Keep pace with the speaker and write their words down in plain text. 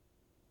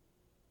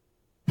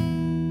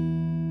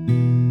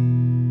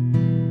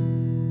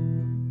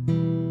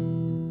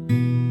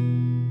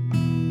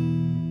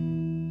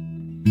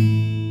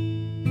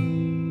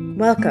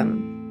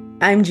Welcome.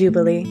 I'm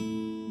Jubilee,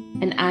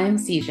 And I'm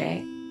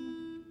CJ.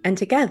 and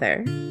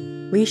together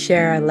we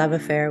share our love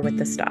affair with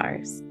the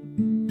stars.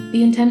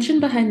 The intention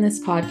behind this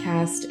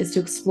podcast is to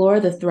explore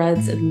the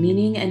threads of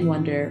meaning and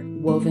wonder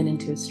woven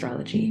into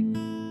astrology.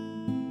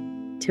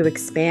 To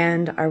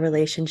expand our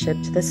relationship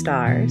to the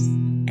stars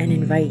and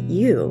invite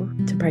you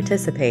to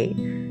participate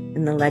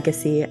in the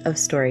legacy of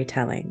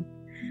storytelling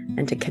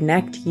and to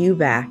connect you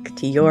back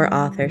to your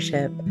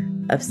authorship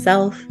of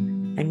self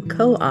and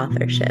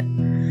co-authorship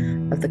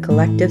of the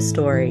collective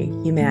story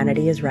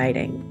humanity is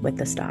writing with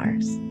the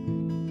stars.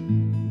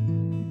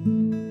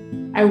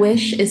 Our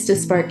wish is to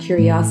spark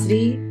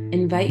curiosity,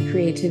 invite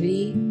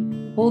creativity,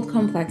 hold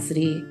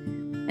complexity,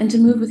 and to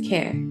move with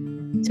care.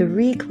 To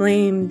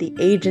reclaim the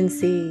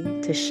agency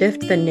to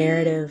shift the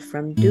narrative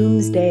from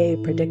doomsday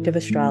predictive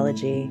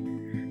astrology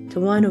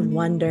to one of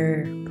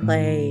wonder,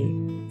 play,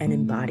 and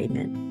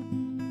embodiment.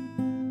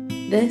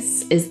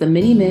 This is the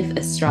Mini Myth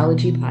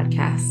Astrology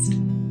Podcast.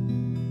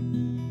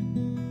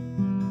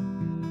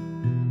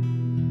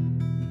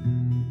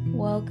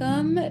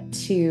 Welcome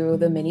to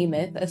the Mini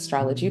Myth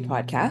Astrology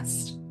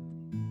Podcast.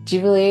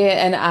 Jubilee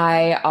and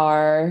I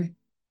are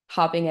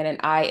hopping in, and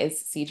I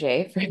is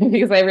CJ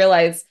because I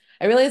realized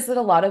that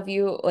a lot of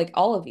you, like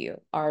all of you,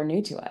 are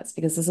new to us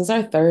because this is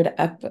our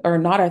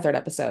not our third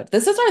episode.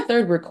 This is our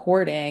third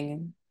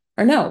recording.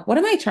 Or no, what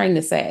am I trying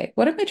to say?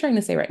 What am I trying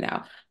to say right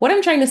now? What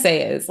I'm trying to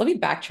say is, let me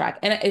backtrack.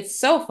 And it's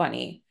so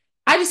funny.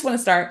 I just want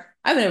to start.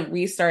 I'm going to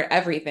restart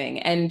everything.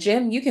 And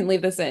Jim, you can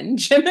leave this in.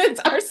 Jim is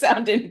our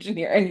sound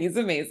engineer, and he's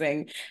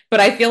amazing. But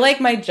I feel like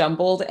my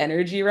jumbled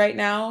energy right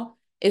now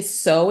is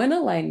so in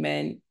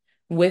alignment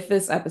with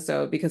this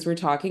episode because we're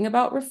talking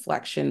about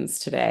reflections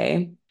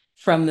today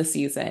from the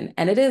season.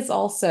 And it is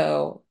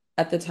also,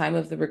 at the time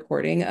of the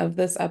recording of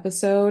this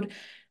episode,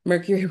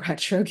 Mercury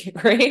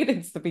retrograde.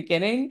 It's the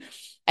beginning.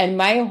 And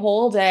my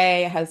whole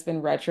day has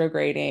been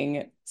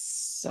retrograding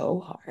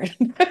so hard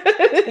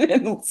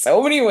in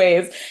so many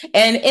ways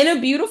and in a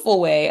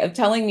beautiful way of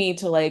telling me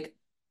to like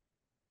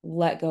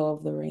let go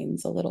of the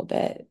reins a little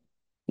bit,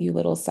 you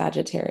little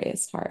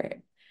Sagittarius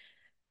heart.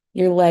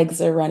 Your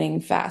legs are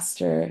running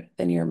faster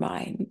than your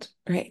mind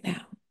right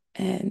now.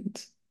 And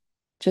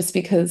just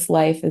because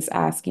life is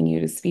asking you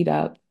to speed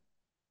up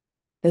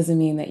doesn't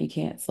mean that you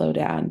can't slow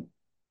down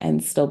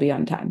and still be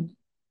on time.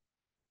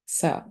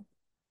 So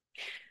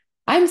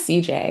I'm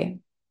CJ.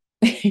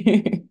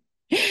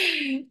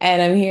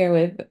 And I'm here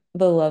with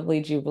the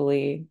lovely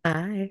Jubilee.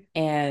 Hi.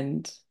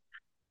 And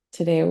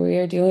today we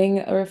are doing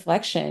a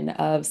reflection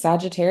of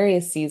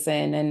Sagittarius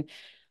season and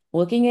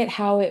looking at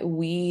how it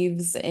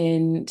weaves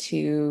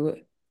into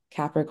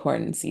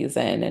Capricorn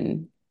season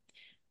and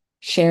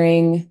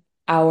sharing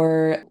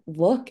our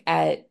look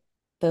at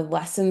the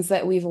lessons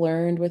that we've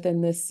learned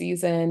within this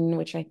season,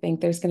 which I think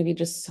there's going to be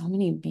just so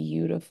many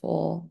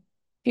beautiful,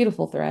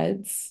 beautiful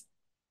threads.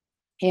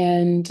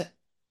 And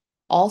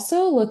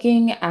also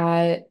looking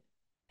at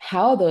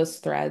how those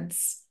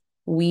threads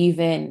weave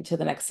into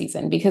the next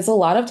season. Because a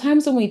lot of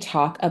times when we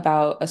talk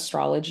about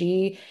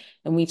astrology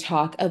and we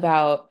talk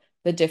about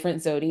the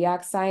different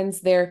zodiac signs,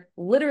 they're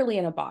literally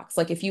in a box.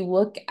 Like if you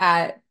look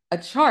at a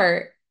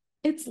chart,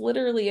 it's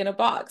literally in a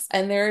box.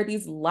 And there are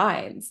these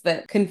lines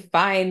that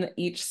confine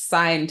each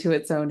sign to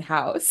its own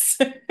house.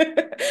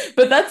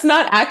 But that's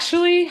not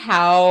actually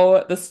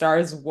how the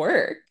stars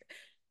work.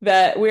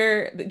 That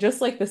we're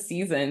just like the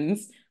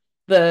seasons,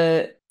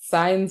 the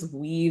signs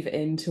weave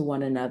into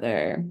one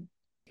another.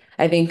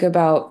 I think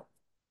about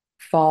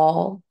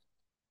fall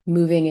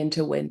moving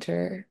into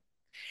winter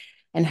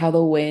and how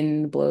the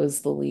wind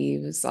blows the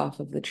leaves off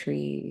of the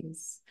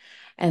trees.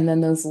 And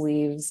then those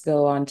leaves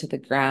go onto the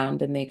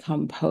ground and they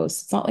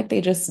compost. It's not like they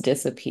just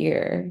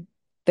disappear.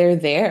 They're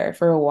there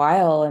for a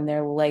while and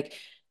they're like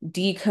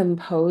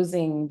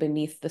decomposing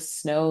beneath the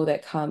snow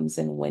that comes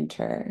in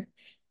winter.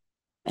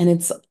 And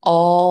it's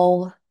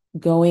all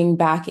going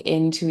back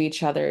into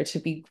each other to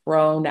be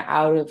grown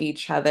out of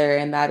each other.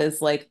 And that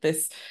is like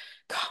this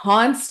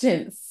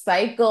constant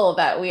cycle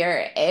that we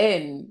are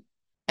in.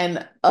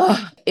 And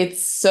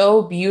it's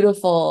so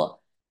beautiful.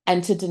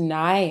 And to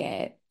deny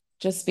it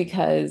just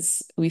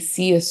because we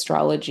see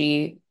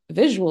astrology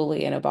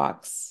visually in a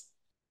box,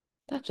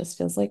 that just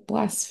feels like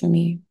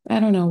blasphemy. I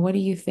don't know. What do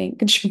you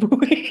think,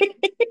 Jubilee?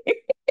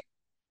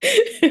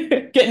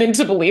 Getting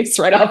into beliefs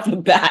right off the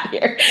bat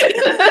here.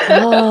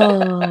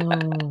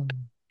 Oh,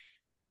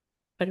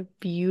 what a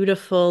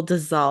beautiful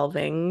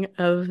dissolving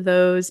of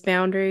those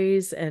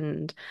boundaries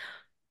and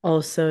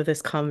also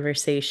this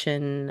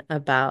conversation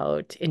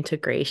about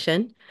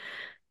integration.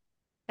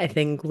 I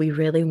think we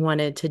really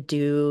wanted to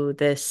do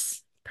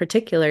this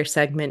particular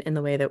segment in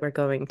the way that we're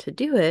going to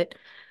do it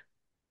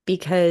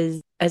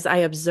because as I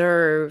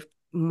observe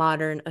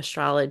modern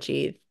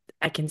astrology,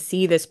 I can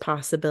see this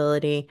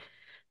possibility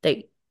that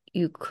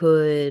you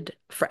could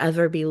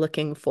forever be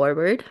looking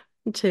forward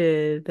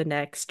to the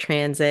next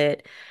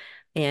transit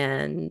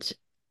and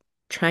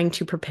trying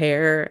to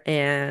prepare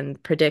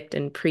and predict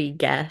and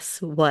pre-guess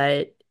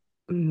what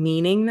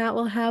meaning that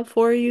will have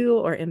for you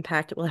or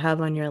impact it will have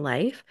on your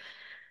life.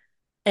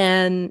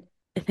 And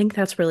I think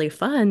that's really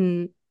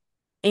fun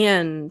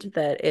and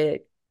that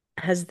it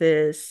has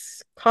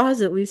this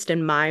cause, at least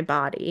in my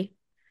body,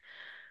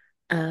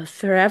 of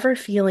forever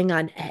feeling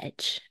on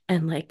edge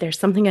and like there's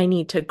something I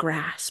need to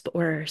grasp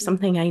or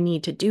something I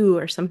need to do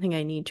or something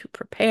I need to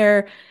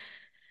prepare.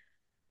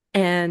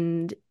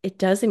 And it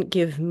doesn't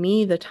give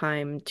me the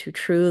time to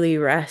truly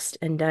rest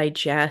and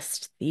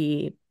digest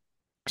the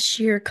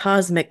sheer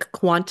cosmic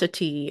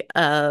quantity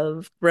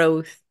of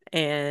growth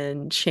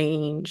and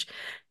change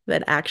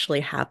that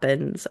actually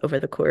happens over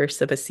the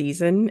course of a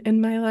season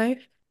in my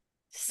life.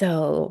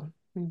 So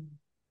Mm.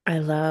 I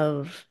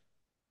love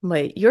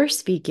what you're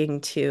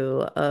speaking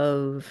to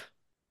of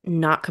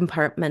not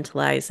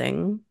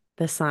compartmentalizing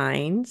the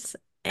signs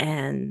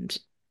and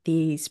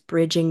these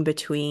bridging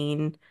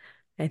between,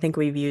 I think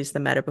we've used the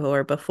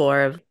metaphor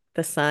before of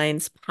the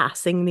signs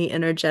passing the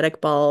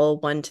energetic ball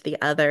one to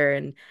the other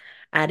and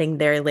adding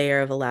their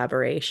layer of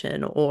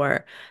elaboration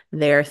or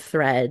their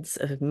threads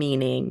of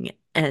meaning.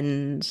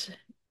 And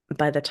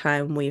by the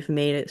time we've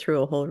made it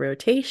through a whole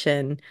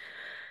rotation,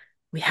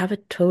 we have a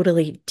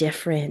totally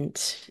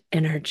different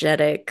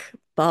energetic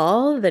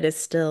ball that is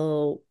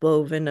still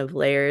woven of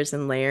layers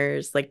and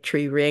layers, like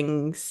tree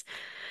rings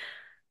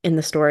in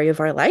the story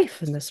of our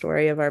life, in the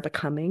story of our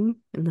becoming,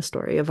 in the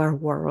story of our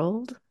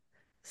world.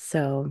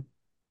 So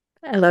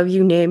I love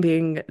you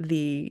naming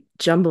the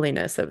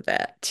jumbliness of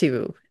that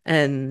too,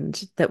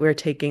 and that we're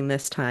taking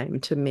this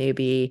time to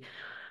maybe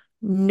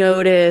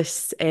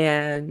notice.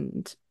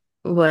 And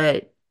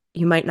what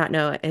you might not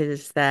know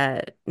is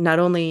that not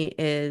only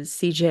is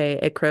CJ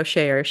a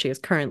crocheter, she is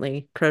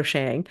currently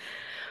crocheting,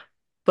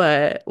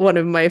 but one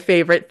of my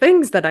favorite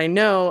things that I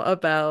know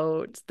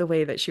about the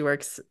way that she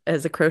works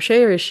as a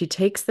crocheter is she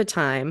takes the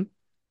time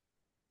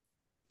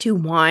to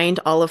wind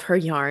all of her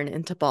yarn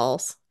into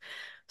balls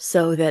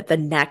so that the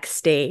next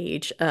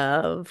stage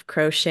of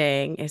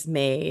crocheting is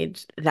made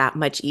that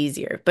much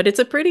easier. But it's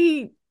a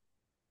pretty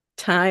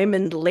time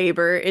and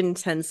labor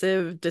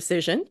intensive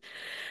decision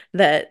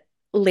that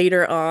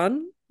later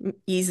on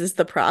eases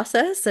the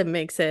process and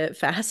makes it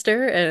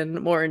faster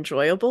and more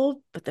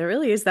enjoyable. But there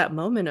really is that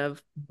moment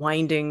of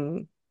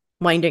winding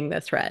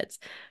the threads,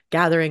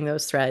 gathering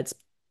those threads,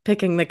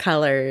 picking the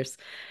colors,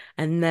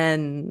 and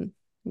then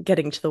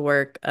getting to the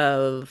work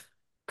of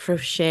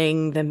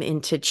crocheting them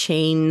into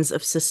chains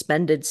of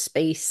suspended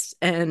space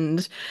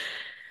and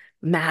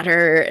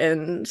matter.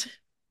 And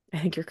I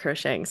think you're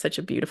crocheting such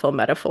a beautiful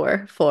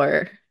metaphor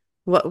for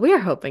what we're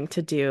hoping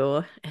to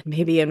do and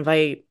maybe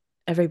invite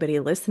everybody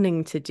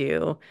listening to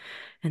do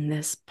in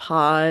this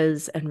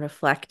pause and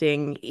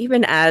reflecting,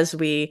 even as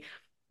we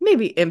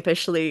maybe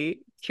impishly,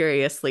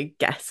 curiously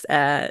guess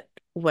at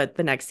what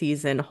the next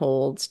season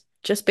holds,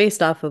 just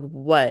based off of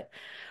what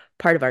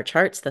part of our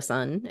charts the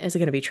sun is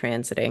going to be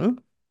transiting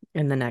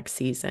in the next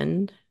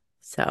season.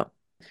 So,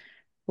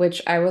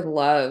 Which I would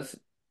love,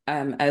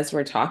 as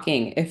we're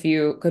talking, if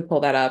you could pull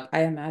that up.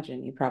 I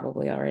imagine you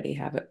probably already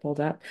have it pulled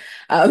up,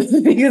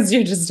 because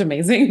you're just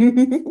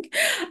amazing.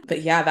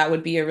 But yeah, that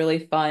would be a really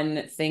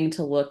fun thing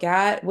to look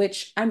at,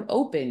 which I'm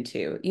open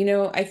to.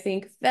 I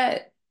think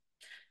that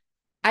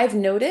I've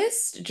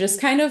noticed just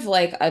kind of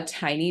like a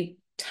tiny,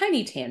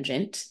 tiny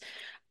tangent.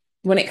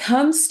 When it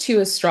comes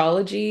to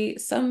astrology,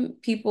 some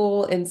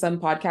people in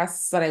some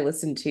podcasts that I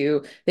listen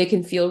to, they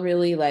can feel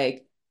really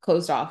like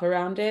closed off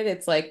around it.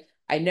 It's like,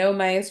 I know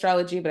my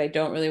astrology, but I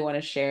don't really want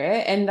to share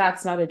it. And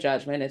that's not a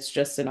judgment, it's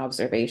just an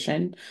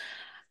observation.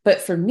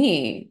 But for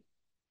me,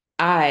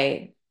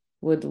 I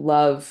would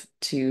love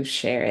to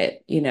share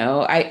it.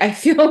 I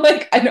feel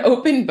like an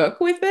open book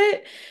with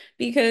it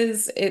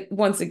because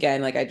once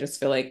again, like I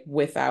just feel like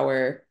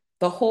the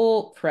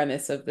whole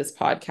premise of this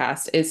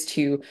podcast is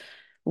to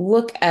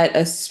look at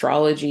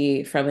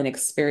astrology from an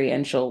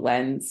experiential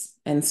lens.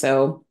 And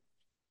so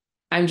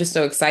I'm just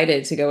so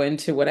excited to go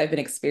into what I've been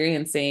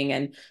experiencing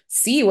and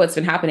see what's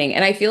been happening.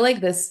 And I feel like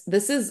this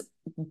is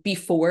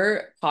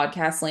before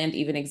podcast land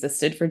even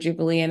existed for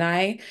Jubilee and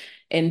I,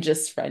 in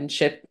just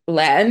friendship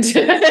land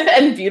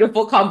and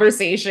beautiful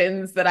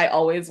conversations that I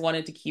always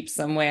wanted to keep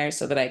somewhere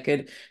so that I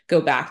could go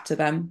back to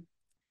them.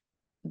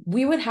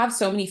 We would have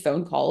so many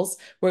phone calls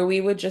where we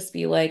would just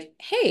be like,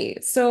 "Hey,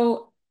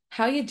 so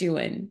how you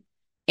doing?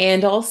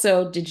 And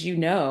also, did you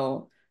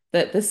know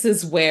that this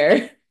is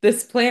where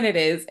this planet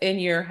is in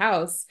your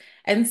house?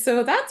 And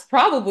so that's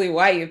probably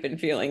why you've been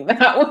feeling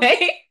that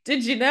way.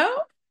 Did you know?"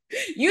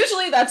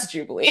 Usually that's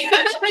Jubilee.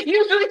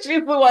 Usually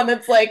she's the one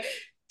that's like,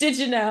 "Did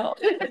you know?"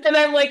 And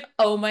I'm like,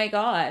 "Oh my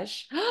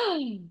gosh.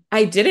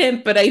 I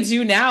didn't, but I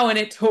do now, and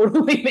it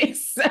totally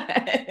makes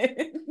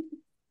sense."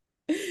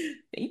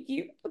 Thank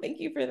you. Thank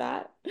you for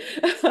that.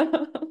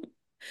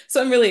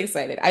 So I'm really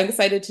excited. I'm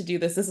excited to do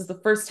this. This is the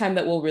first time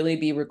that we'll really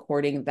be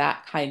recording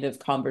that kind of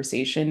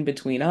conversation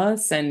between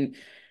us, and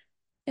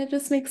it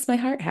just makes my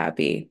heart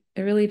happy.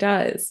 It really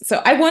does.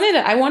 So I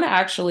want to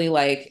actually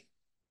like,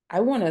 I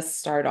want to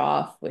start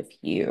off with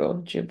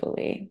you,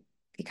 Jubilee,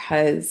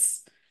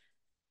 because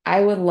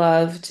I would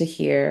love to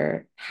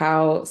hear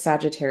how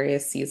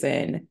Sagittarius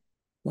season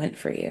went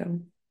for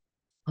you.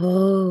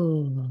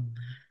 oh,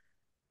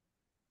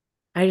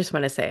 I just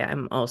want to say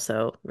I'm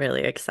also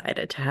really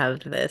excited to have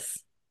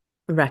this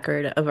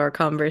record of our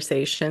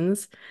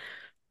conversations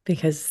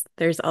because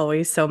there's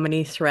always so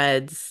many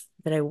threads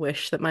that I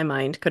wish that my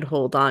mind could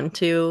hold on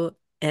to.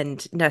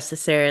 And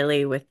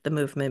necessarily with the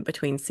movement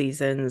between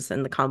seasons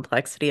and the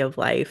complexity of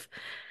life,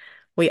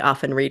 we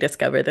often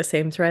rediscover the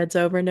same threads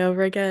over and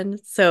over again.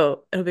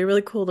 So it'll be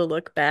really cool to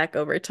look back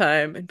over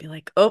time and be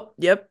like, oh,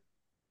 yep,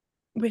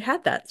 we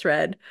had that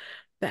thread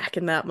back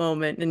in that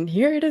moment. And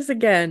here it is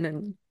again.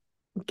 And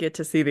get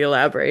to see the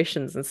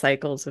elaborations and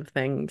cycles of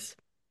things.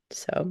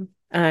 So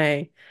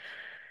I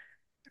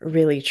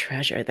really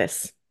treasure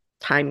this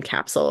time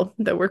capsule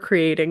that we're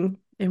creating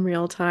in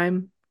real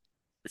time.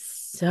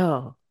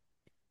 So,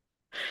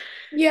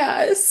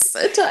 Yes,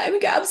 a time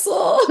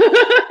capsule.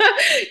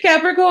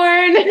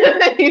 Capricorn.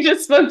 You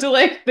just spoke to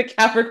like the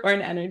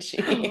Capricorn energy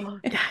oh,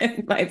 yes.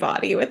 in my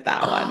body with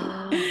that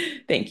one. Oh,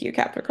 Thank you,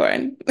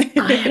 Capricorn.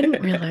 I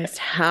hadn't realized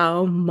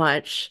how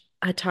much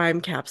a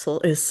time capsule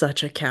is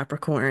such a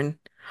Capricorn.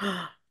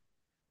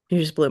 You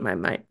just blew my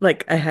mind.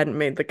 Like I hadn't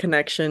made the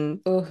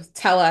connection. Oh,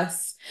 tell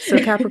us. So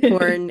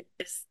Capricorn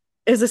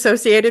is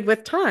associated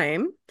with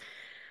time.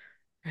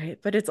 Right.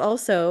 But it's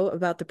also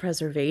about the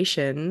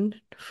preservation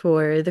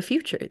for the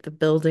future, the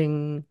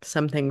building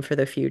something for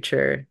the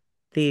future,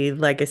 the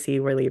legacy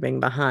we're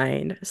leaving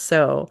behind.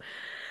 So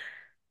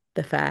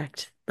the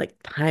fact, like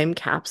time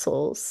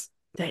capsules,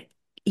 that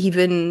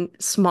even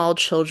small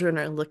children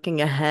are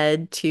looking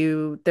ahead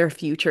to their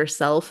future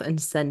self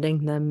and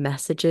sending them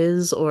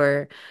messages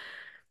or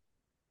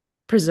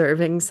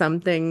preserving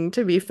something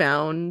to be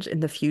found in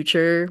the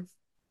future.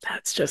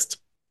 That's just,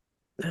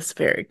 that's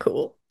very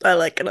cool. I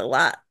like it a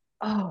lot.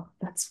 Oh,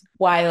 that's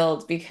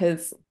wild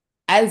because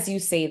as you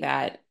say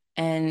that,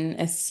 and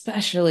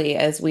especially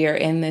as we are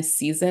in this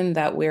season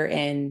that we're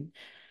in,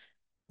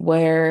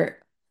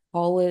 where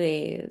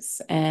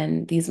holidays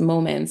and these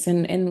moments,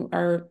 and in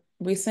our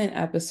recent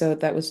episode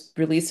that was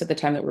released at the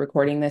time that we're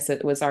recording this,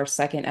 it was our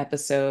second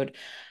episode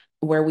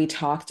where we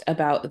talked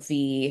about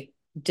the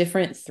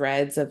different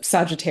threads of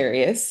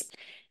Sagittarius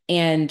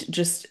and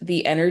just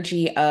the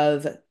energy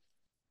of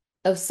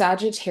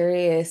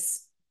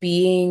Sagittarius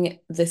being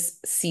this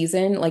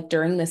season, like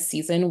during this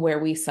season where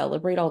we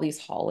celebrate all these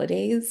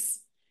holidays.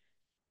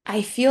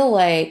 I feel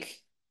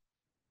like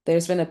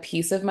there's been a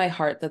piece of my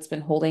heart that's been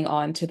holding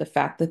on to the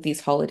fact that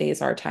these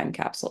holidays are time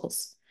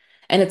capsules.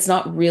 And it's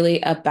not really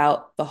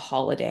about the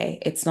holiday.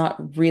 It's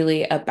not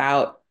really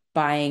about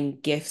buying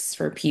gifts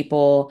for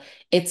people.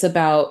 It's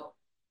about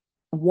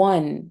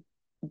one,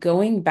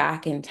 going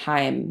back in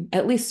time,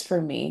 at least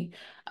for me,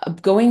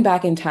 going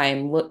back in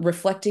time,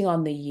 reflecting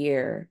on the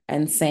year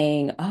and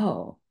saying,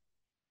 oh,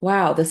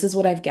 wow, this is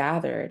what I've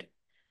gathered.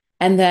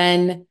 And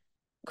then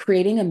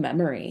creating a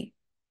memory,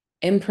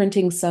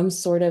 imprinting some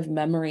sort of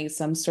memory,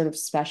 some sort of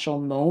special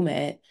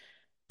moment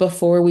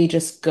before we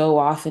just go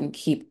off and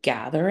keep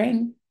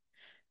gathering.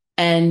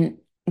 And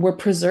we're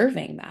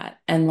preserving that.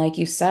 And like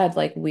you said,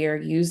 like we're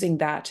using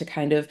that to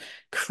kind of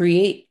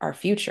create our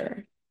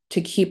future,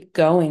 to keep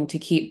going, to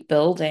keep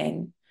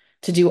building,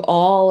 to do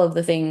all of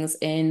the things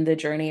in the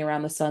journey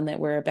around the sun that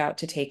we're about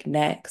to take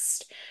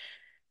next.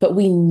 But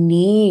we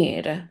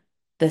need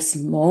this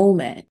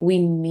moment. We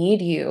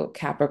need you,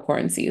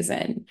 Capricorn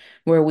season,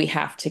 where we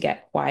have to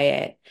get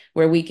quiet,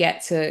 where we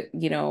get to,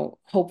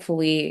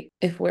 hopefully,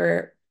 if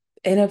we're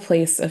in a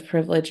place of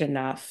privilege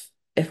enough,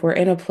 if we're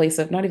in a place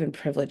of not even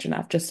privilege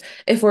enough, just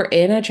if we're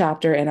in a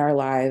chapter in our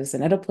lives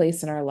and at a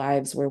place in our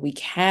lives where we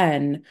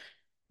can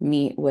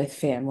meet with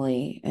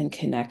family and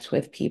connect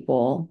with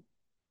people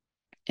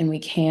and we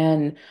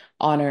can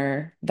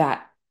honor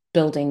that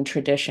building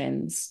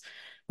traditions,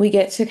 we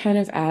get to kind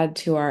of add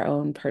to our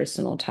own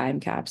personal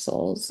time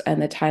capsules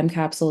and the time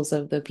capsules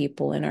of the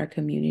people in our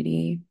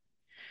community.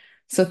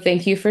 So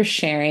thank you for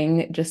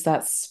sharing just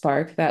that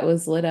spark that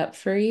was lit up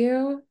for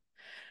you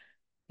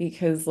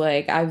because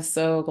like I'm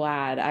so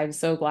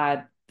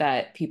glad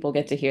that people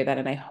get to hear that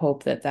and I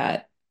hope that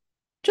that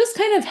just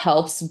kind of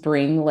helps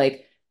bring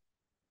like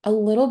a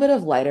little bit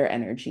of lighter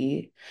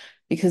energy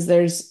because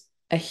there's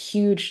a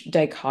huge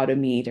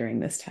dichotomy during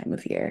this time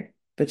of year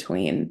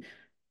between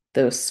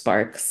those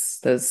sparks,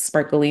 those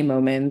sparkly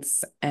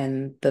moments,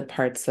 and the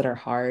parts that are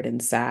hard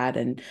and sad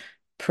and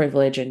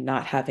privilege and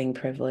not having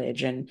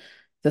privilege and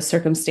the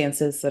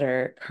circumstances that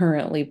are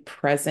currently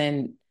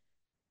present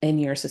in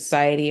your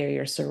society or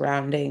your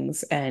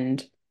surroundings.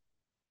 And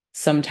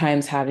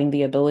sometimes having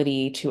the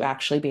ability to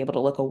actually be able to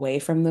look away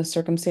from those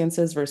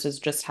circumstances versus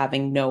just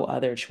having no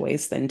other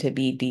choice than to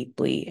be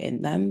deeply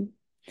in them.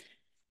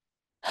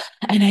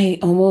 And I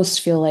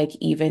almost feel like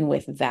even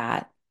with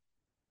that,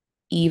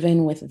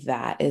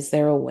 is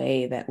there a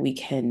way that we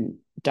can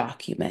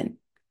document,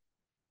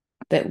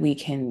 that we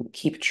can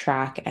keep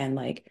track and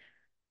like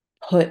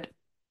put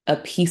a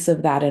piece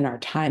of that in our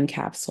time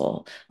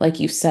capsule, like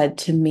you said,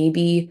 to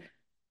maybe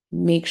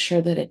make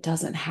sure that it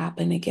doesn't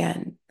happen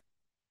again,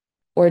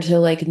 or to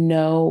like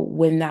know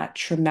when that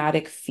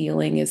traumatic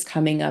feeling is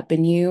coming up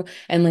in you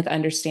and like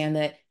understand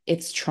that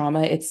it's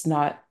trauma, it's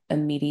not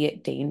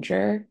immediate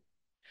danger,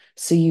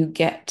 So you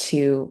get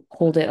to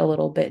hold it a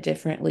little bit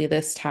differently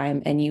this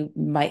time, and you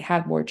might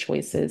have more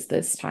choices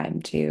this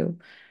time too.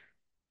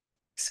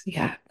 So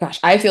yeah, gosh,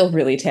 I feel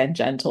really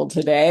tangential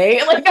today.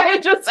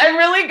 I'm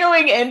really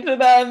going into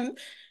them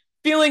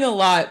feeling a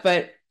lot,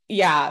 but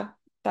yeah,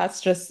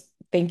 that's just,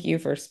 thank you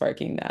for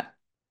sparking that.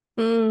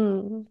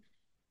 Mm.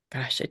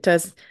 Gosh, it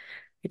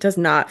does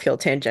not feel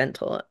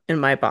tangential in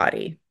my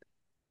body.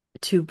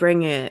 To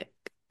bring it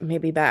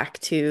maybe back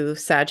to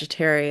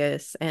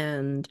Sagittarius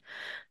and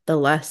the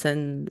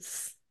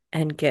lessons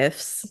and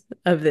gifts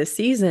of this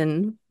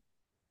season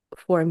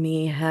for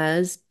me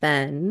has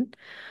been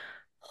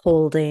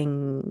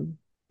holding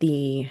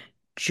the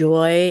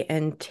joy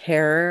and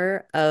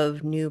terror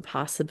of new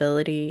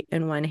possibility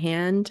in one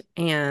hand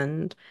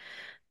and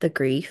the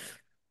grief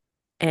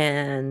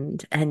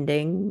and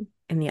ending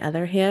in the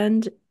other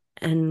hand.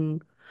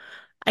 And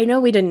I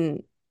know we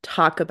didn't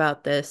talk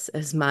about this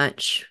as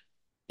much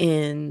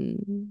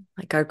in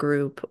like our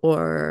group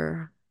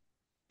or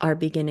our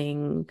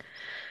beginning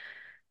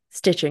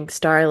stitching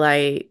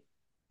Starlight.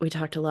 We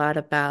talked a lot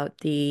about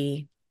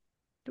the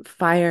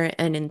fire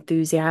and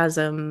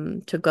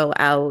enthusiasm to go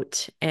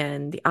out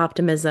and the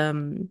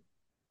optimism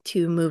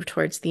to move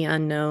towards the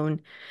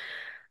unknown.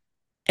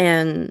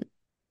 And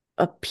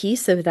a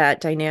piece of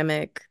that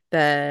dynamic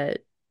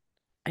that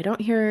I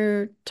don't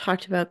hear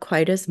talked about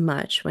quite as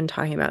much when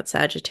talking about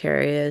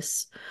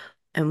Sagittarius,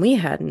 and we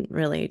hadn't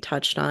really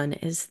touched on,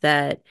 is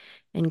that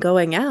in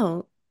going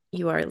out,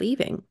 you are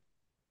leaving.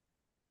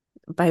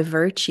 By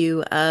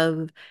virtue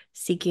of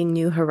seeking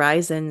new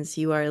horizons,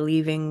 you are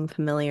leaving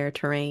familiar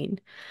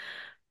terrain.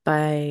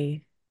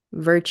 By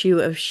virtue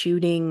of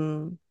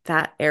shooting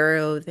that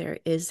arrow, there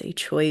is a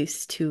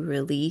choice to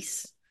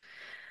release.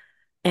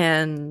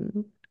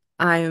 And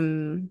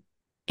I'm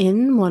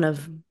in one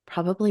of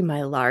probably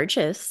my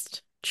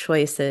largest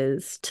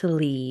choices to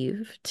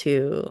leave,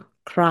 to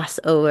cross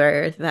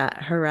over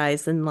that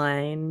horizon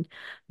line,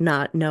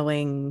 not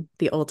knowing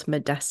the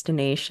ultimate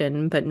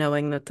destination, but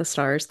knowing that the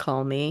stars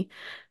call me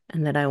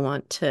and that I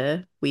want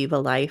to weave a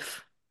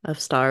life of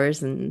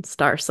stars and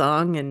star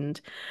song and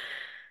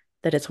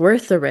that it's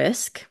worth the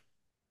risk,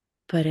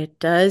 but it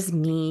does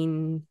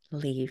mean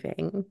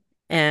leaving.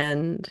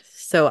 And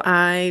so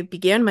I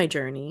began my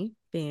journey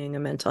being a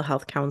mental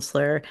health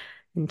counselor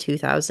in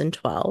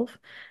 2012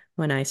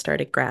 when I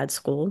started grad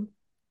school,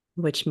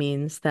 which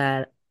means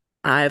that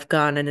I've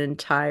gone an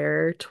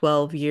entire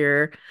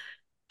 12-year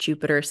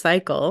Jupiter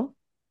cycle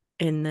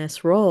in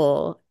this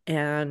role,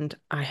 and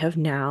I have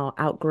now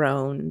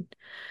outgrown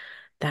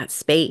that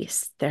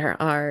space. There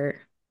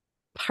are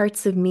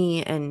parts of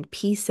me and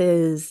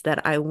pieces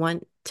that I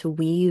want to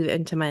weave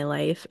into my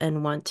life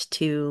and want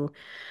to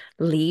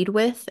lead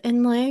with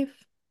in life,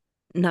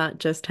 not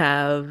just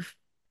have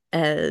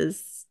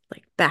as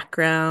like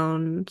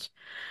background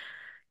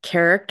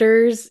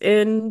characters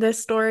in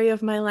this story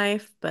of my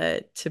life,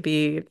 but to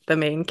be the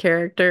main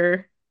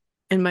character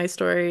in my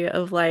story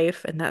of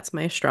life. And that's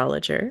my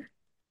astrologer,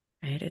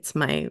 right? It's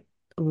my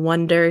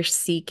wonder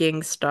seeking,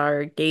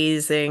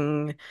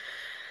 stargazing,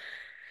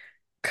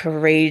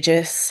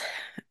 courageous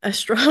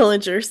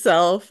astrologer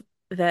self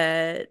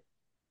that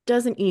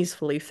doesn't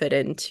easily fit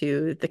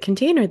into the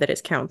container that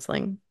is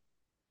counseling.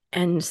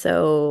 And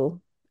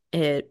so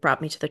it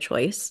brought me to the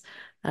choice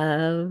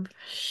of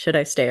should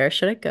I stay or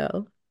should I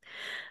go?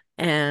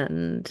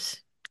 And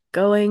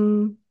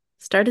going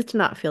started to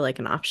not feel like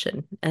an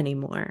option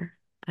anymore.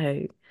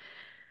 I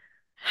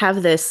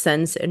have this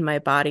sense in my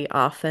body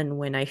often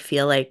when I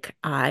feel like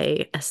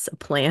I, as a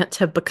plant,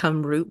 have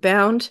become root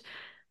bound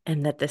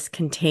and that this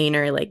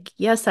container, like,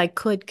 yes, I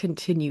could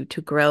continue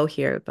to grow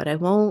here, but I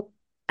won't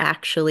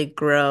actually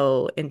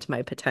grow into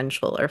my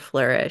potential or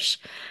flourish.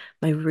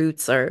 My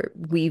roots are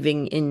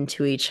weaving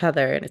into each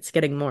other and it's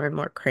getting more and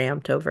more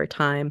cramped over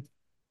time.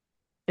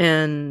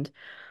 And,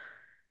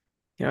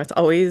 it's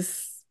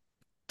always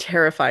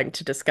terrifying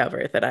to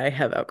discover that I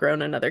have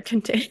outgrown another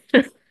container.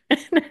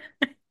 And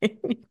I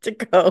need to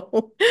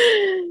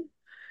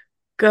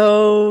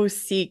go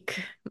seek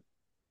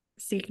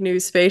new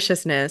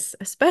spaciousness,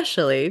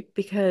 especially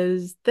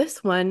because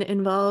this one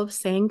involves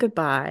saying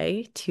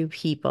goodbye to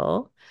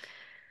people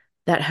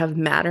that have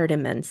mattered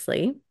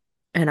immensely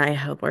and I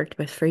have worked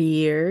with for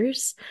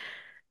years.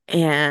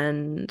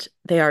 And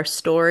they are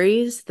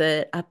stories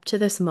that up to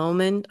this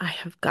moment I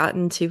have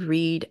gotten to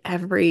read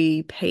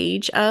every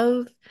page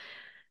of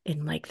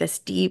in like this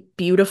deep,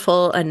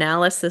 beautiful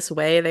analysis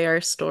way. They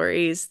are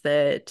stories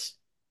that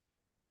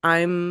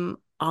I'm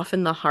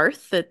often the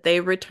hearth that they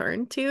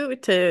return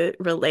to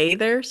relay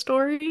their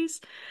stories.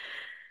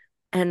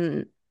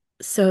 And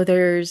so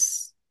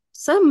there's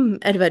some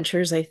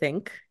adventures, I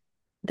think,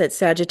 that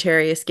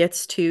Sagittarius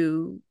gets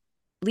to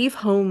leave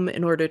home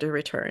in order to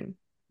return.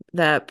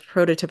 That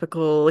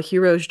prototypical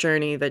hero's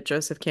journey that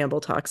Joseph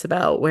Campbell talks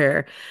about,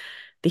 where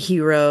the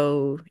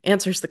hero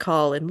answers the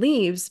call and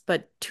leaves,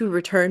 but to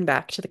return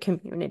back to the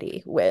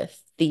community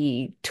with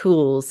the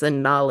tools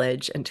and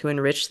knowledge and to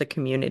enrich the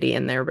community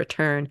in their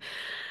return.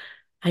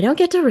 I don't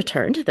get to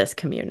return to this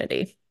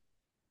community.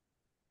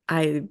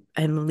 I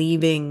am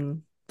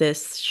leaving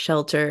this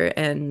shelter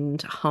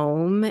and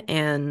home,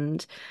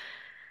 and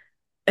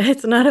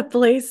it's not a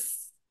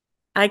place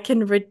I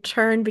can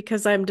return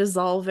because I'm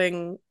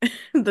dissolving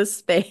the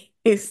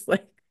space.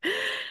 Like,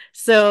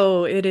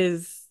 so it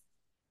is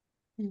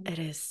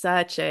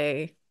such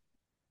a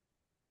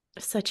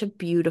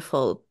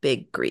beautiful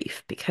big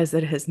grief because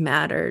it has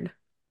mattered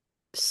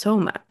so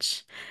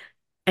much.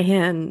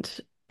 And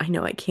I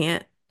know I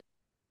can't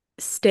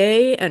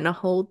stay and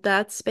hold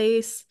that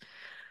space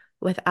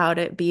without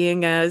it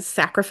being a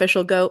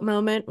sacrificial goat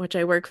moment, which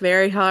I work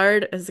very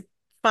hard as a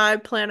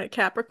 5 planet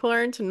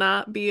Capricorn to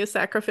not be a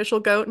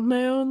sacrificial goat in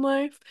my own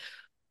life.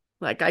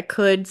 Like I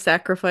could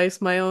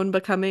sacrifice my own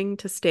becoming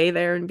to stay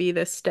there and be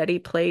this steady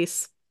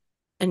place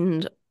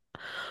and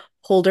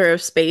holder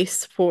of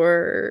space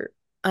for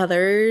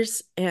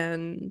others.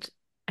 And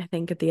I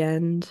think at the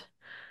end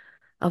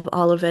of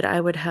all of it, I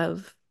would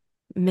have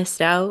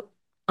missed out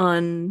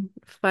on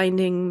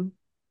finding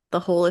the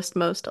wholest,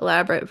 most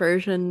elaborate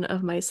version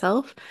of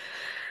myself.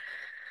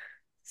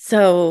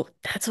 So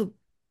that's a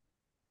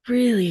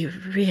really,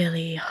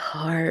 really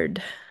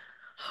hard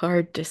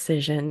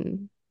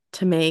decision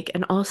to make,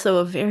 and also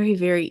a very,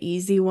 very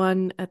easy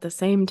one at the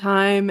same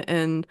time.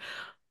 And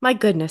my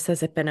goodness,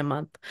 has it been a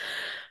month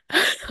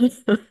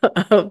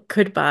of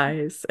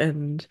goodbyes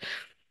and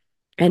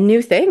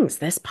new things.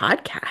 This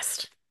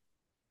podcast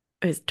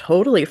is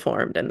totally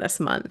formed in this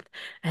month.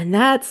 And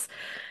that's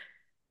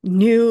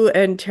new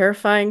and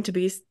terrifying to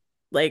be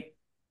like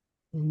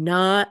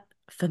not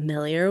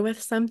familiar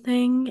with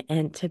something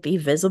and to be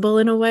visible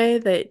in a way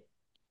that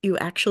you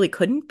actually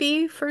couldn't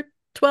be for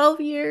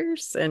 12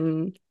 years.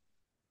 And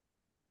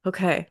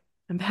okay,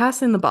 I'm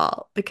passing the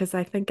ball because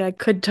I think I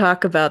could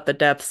talk about the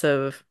depths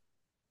of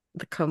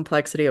the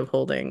complexity of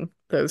holding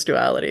those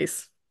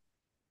dualities.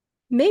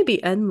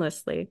 Maybe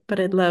endlessly, but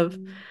I'd love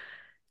Um,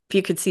 if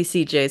you could see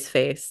CJ's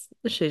face.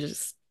 She's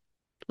just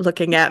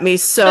looking at me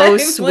so I'm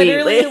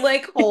literally sweetly.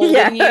 like Yeah.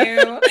 holding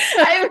you.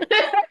 I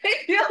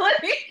feel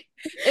like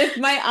if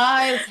my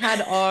eyes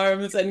had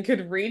arms and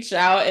could reach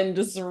out and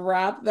just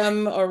wrap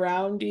them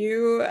around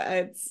you,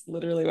 it's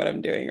literally what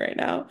I'm doing right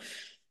now.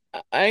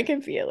 I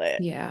can feel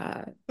it.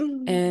 Yeah.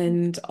 Mhm.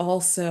 And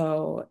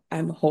also,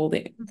 I'm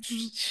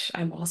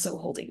also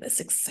holding this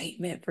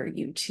excitement for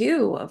you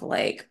too, of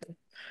like,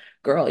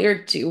 girl,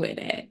 you're doing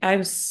it.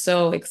 I'm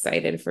so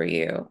excited for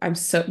you.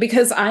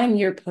 Because I'm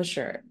your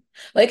pusher.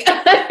 Like,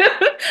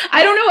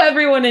 I don't know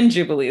everyone in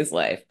Jubilee's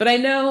life, but I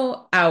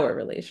know our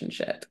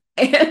relationship.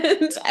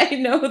 And I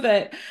know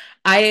that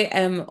I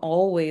am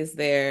always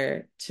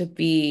there to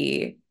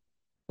be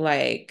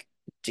like,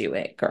 do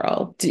it,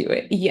 girl, do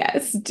it.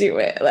 Yes, do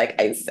it.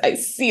 Like, I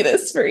see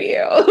this for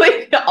you.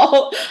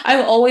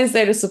 I'm always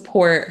there to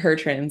support her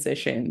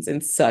transitions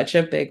in such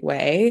a big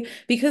way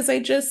because I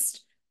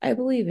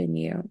believe in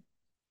you.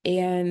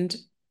 And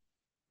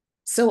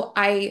so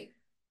I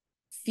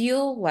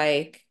feel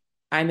like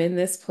I'm in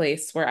this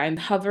place where I'm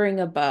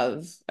hovering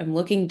above, I'm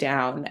looking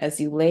down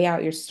as you lay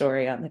out your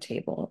story on the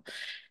table,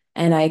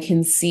 and I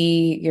can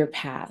see your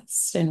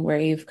past and where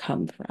you've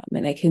come from.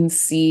 And I can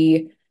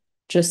see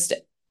just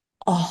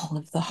all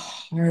of the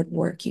hard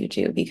work you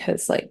do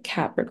because, like,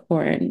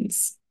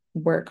 Capricorns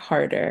work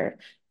harder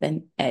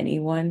than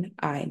anyone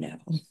I know.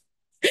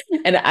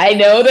 And I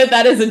know that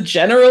that is a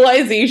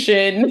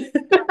generalization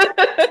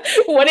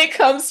when it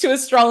comes to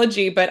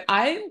astrology, but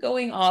I'm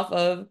going off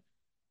of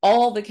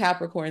all the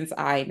Capricorns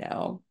I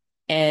know,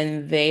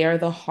 and they are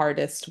the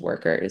hardest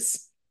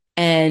workers,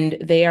 and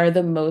they are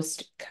the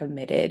most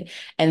committed,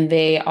 and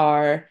they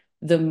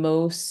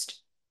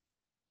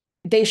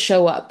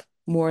show up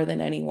more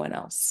than anyone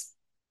else.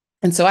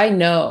 And so I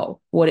know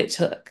what it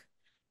took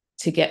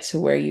to get to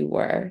where you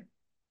were.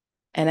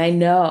 And I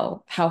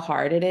know how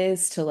hard it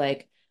is to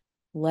like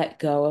let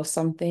go of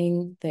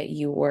something that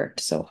you worked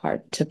so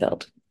hard to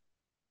build.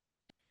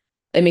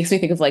 It makes me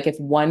think of like if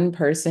one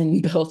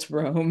person built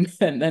Rome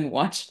and then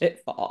watched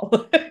it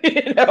fall,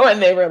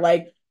 and they were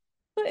like,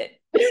 what?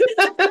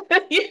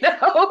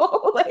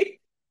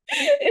 Like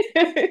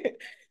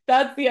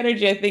that's the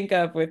energy I think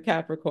of with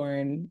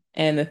Capricorn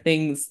and the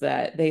things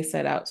that they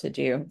set out to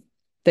do.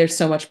 There's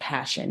so much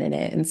passion in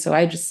it. And so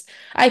I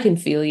can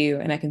feel you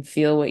and I can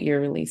feel what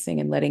you're releasing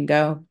and letting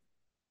go.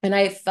 And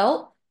I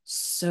felt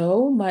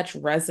so much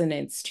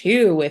resonance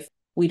too with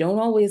we don't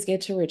always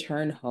get to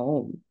return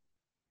home.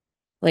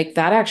 Like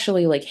that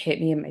actually like hit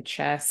me in my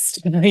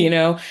chest,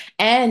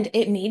 and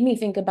it made me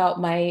think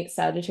about my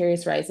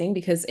Sagittarius rising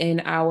because in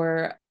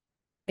our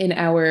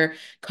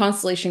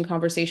Constellation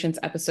Conversations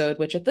episode,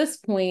 which at this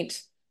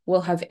point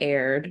will have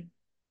aired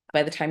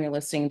by the time you're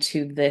listening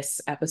to this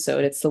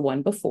episode, it's the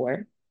one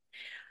before.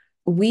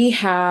 We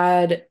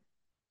had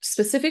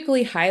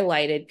specifically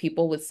highlighted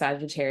people with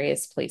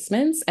Sagittarius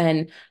placements,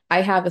 and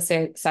I have a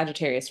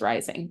Sagittarius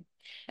rising.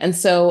 And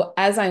so,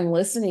 as I'm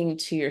listening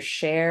to your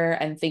share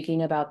and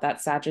thinking about that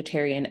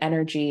Sagittarian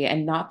energy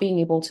and not being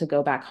able to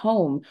go back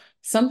home,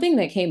 something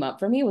that came up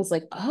for me was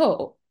like,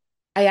 oh,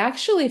 I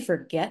actually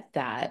forget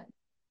that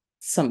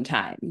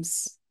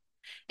sometimes.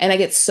 And I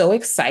get so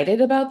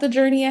excited about the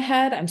journey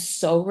ahead. I'm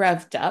so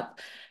revved up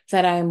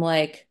that I'm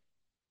like,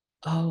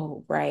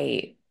 oh,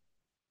 right,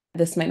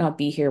 this might not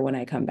be here when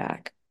I come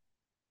back.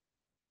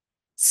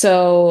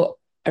 So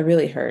I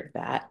really heard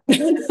that.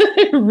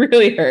 I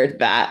really heard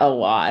that a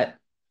lot.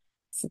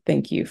 So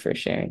thank you for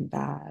sharing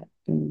that.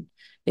 And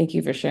thank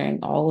you for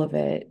sharing all of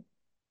it,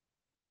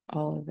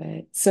 all of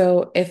it.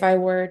 So if I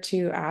were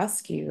to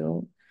ask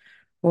you,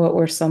 what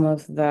were some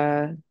of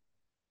the,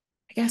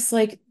 I guess,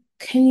 like,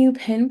 can you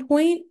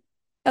pinpoint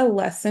a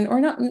lesson or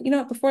not,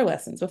 before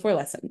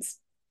lessons,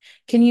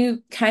 can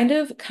you kind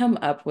of come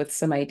up with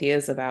some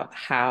ideas about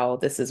how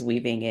this is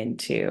weaving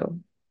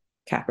into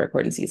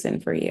Capricorn season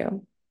for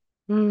you?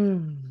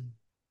 Hmm.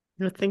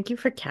 Well, thank you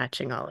for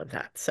catching all of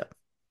that so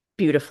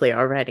beautifully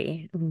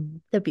already.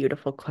 The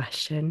beautiful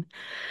question.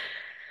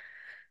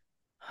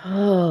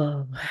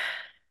 Oh,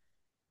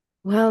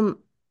 well,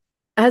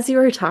 as you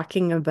were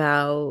talking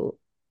about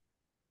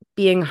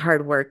being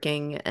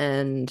hardworking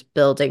and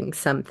building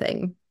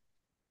something,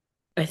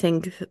 I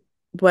think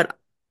what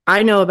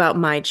I know about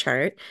my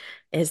chart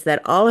is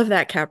that all of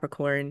that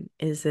Capricorn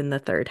is in the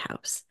third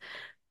house.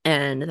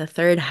 And the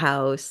third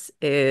house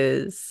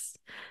is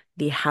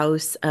the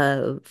house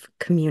of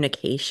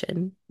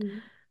communication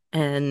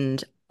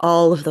and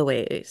all of the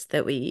ways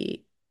that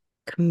we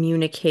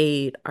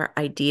communicate our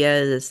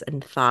ideas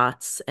and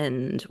thoughts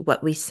and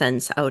what we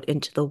sense out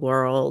into the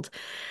world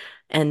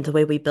and the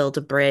way we build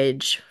a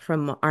bridge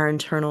from our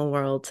internal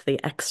world to the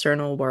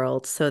external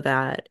world. So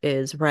that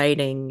is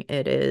writing,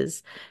 it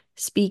is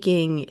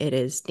speaking, it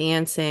is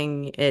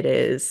dancing, it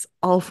is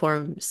all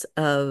forms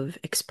of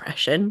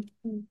expression.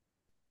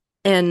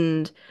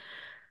 And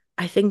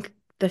I think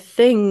the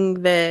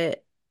thing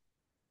that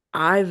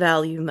I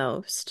value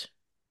most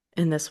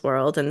in this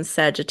world, and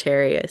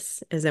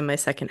Sagittarius is in my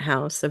second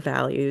house of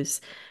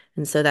values.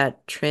 And so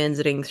that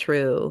transiting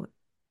through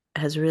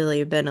has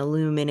really been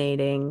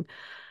illuminating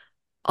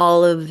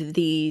all of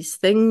these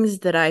things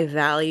that I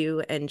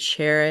value and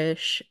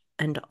cherish,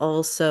 and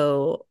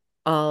also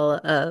all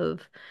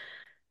of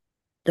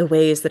the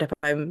ways that if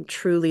I'm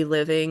truly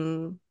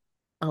living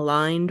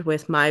aligned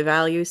with my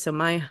values, so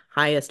my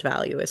highest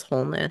value is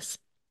wholeness,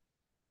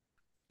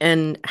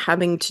 and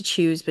having to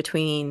choose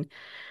between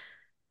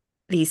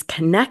these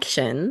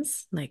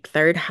connections, like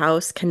third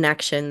house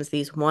connections,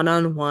 these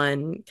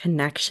one-on-one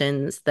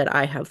connections that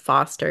I have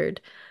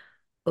fostered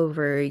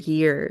over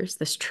years,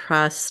 this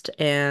trust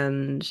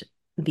and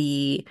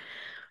the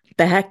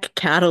back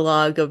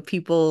catalog of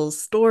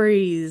people's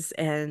stories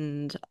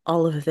and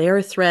all of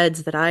their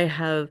threads that I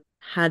have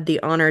had the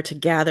honor to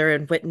gather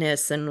and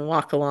witness and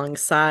walk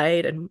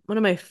alongside. And one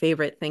of my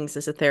favorite things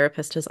as a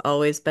therapist has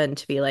always been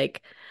to be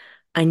like,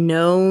 I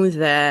know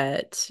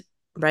that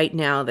right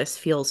now this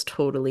feels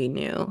totally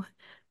new,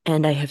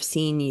 and I have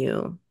seen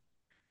you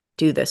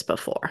do this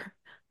before.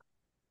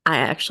 I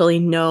actually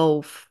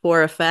know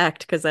for a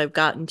fact because I've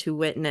gotten to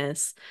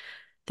witness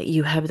that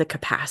you have the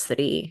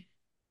capacity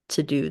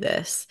to do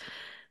this.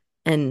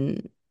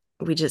 And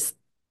we just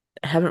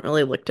haven't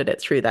really looked at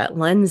it through that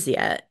lens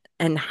yet.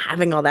 And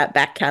having all that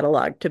back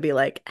catalog to be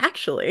like,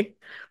 actually,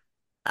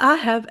 I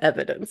have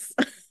evidence.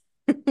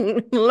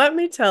 Let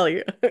me tell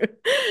you.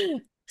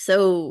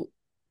 So,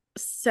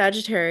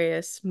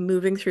 Sagittarius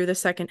moving through the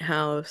second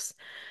house,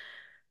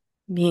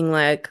 being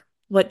like,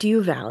 what do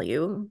you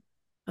value?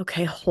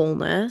 Okay,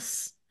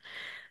 wholeness.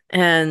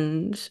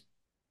 And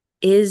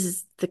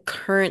is the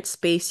current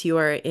space you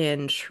are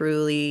in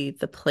truly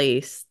the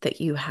place that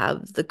you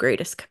have the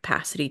greatest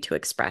capacity to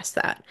express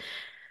that?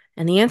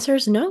 And the answer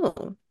is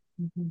no,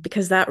 Mhm.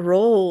 because that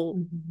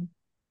Mhm.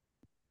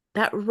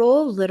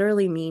 role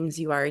literally means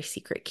you are a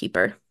secret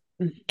keeper.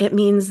 Mhm. It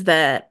means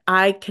that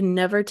I can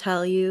never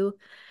tell you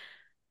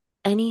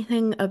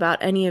anything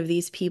about any of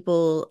these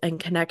people and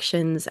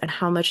connections and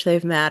how much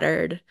they've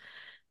mattered.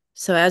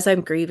 So as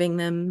I'm grieving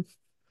them,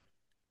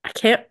 I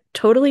can't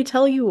totally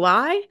tell you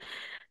why.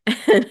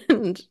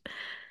 And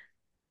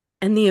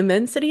the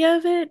immensity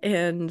of it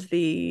and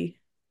the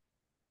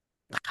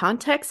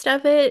context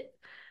of it,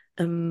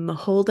 I'm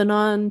holding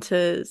on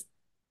to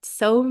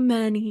so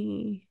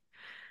many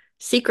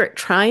secret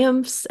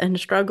triumphs and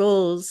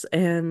struggles.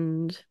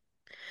 And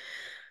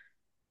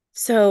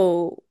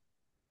so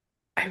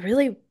I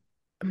really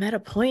am at a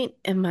point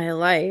in my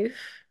life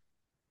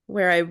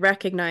where I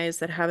recognize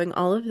that having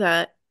all of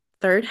that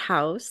third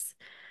house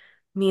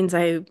means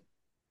I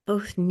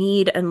both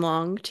need and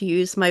long to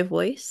use my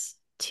voice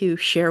to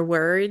share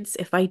words.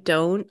 If I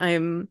don't,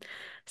 I'm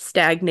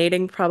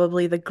stagnating,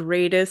 probably the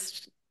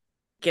greatest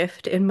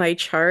gift in my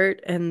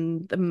chart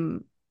and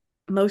the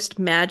most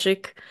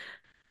magic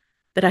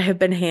that I have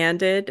been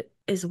handed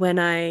is when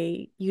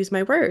I use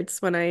my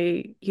words, when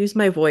I use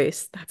my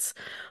voice. That's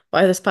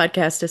why this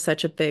podcast is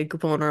such a big,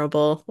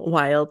 vulnerable,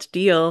 wild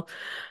deal.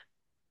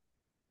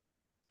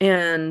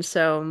 And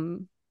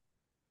so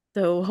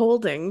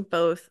holding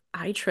both,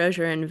 I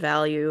treasure and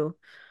value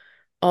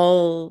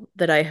all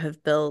that I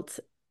have built,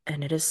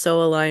 and it is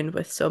so aligned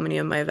with so many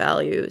of my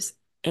values.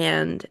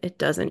 And it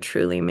doesn't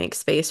truly make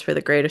space for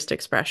the greatest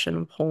expression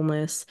of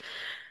wholeness.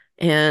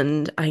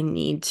 And I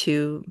need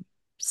to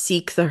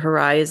seek the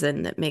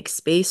horizon, that make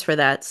space for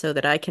that so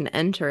that I can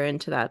enter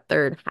into that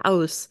third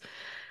house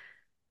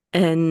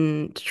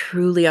and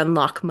truly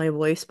unlock my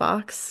voice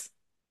box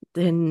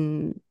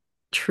and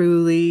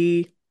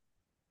truly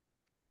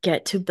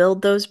get to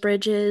build those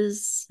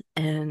bridges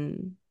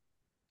and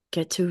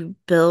get to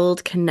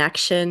build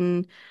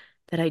connection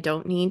that I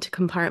don't need to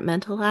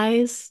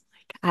compartmentalize.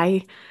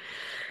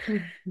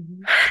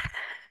 Mhm.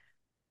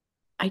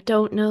 I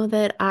don't know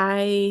that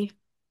I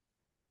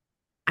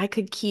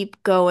could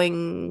keep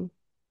going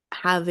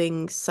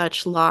having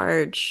such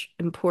large,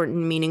 important,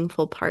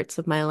 meaningful parts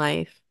of my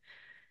life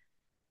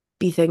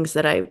be things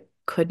that I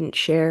couldn't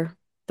share,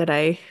 that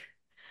I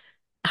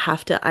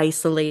have to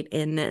isolate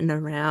in and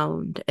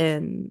around.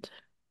 And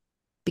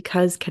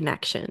because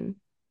connection,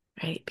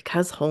 right?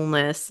 Because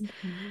wholeness,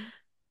 Mhm.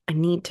 I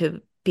need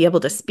to be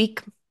able to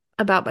speak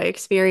about my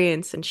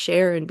experience and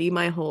share and be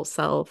my whole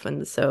self.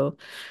 And so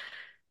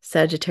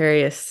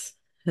Sagittarius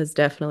has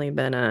definitely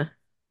been a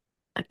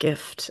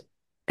gift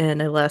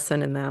and a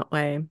lesson in that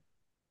way.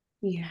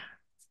 Yeah.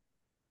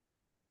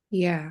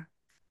 Yeah.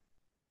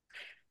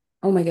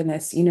 Oh my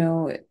goodness.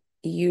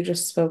 You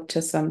just spoke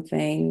to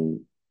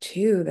something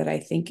too that I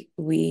think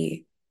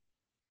we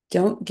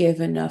don't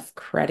give enough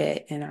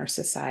credit in our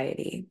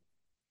society,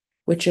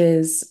 which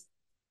is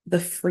the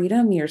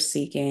freedom you're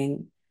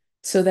seeking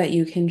so that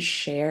you can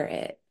share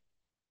it,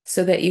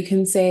 so that you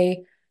can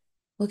say,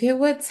 look at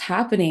what's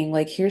happening.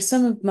 Like, here's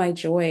some of my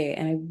joy,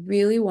 and I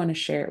really want to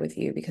share it with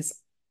you because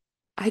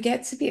I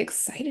get to be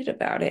excited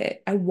about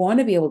it. I want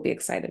to be able to be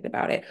excited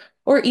about it.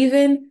 Or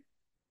even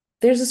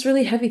there's this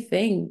really heavy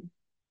thing,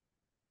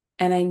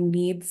 and I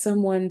need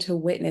someone to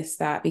witness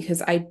that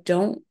because I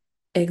don't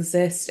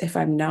exist if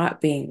I'm not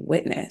being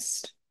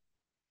witnessed.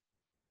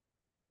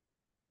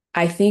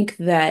 I think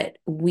that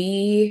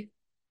we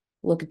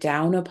look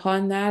down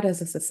upon that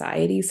as a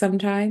society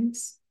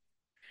sometimes.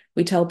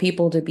 We tell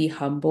people to be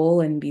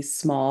humble and be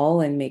small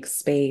and make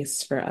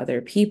space for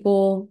other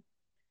people.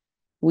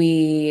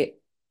 We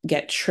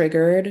get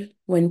triggered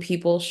when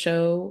people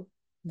show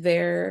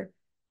their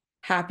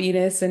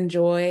happiness and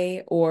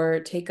joy or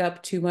take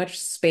up too much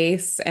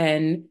space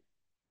and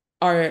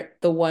are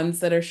the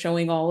ones that are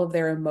showing all of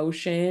their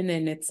emotion.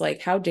 And it's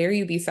like, how dare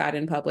you be sad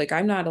in public?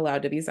 I'm not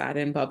allowed to be sad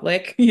in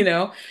public, you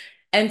know?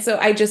 And so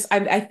I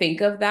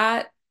think of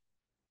that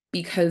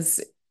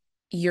because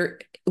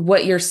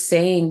what you're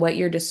saying, what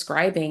you're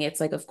describing, it's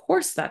like, of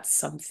course, that's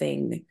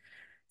something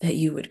that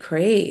you would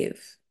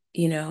crave,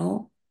 you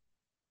know?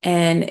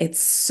 And it's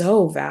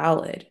so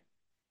valid.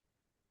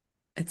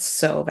 It's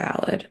so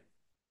valid.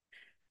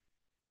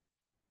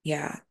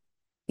 Yeah.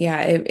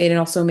 Yeah. It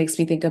also makes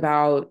me think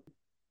about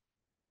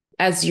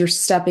as you're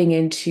stepping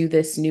into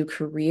this new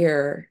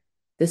career,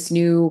 this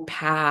new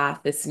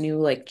path, this new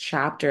like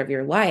chapter of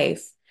your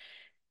life,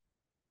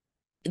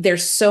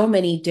 there's so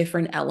many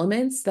different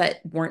elements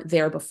that weren't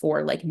there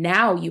before. Like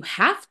now you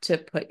have to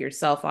put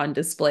yourself on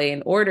display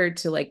in order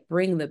to like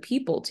bring the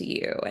people to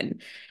you.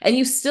 And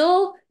you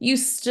still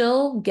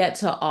get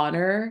to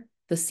honor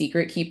the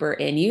secret keeper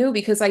in you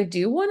because I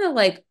do want to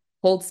like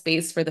hold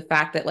space for the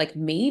fact that like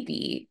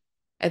maybe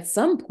at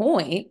some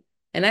point,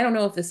 and I don't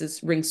know if this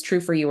is rings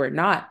true for you or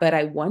not, but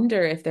I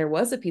wonder if there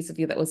was a piece of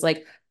you that was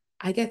like,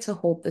 I get to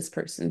hold this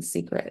person's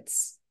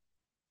secrets.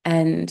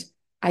 And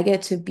I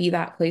get to be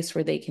that place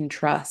where they can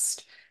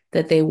trust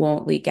that they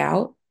won't leak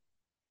out.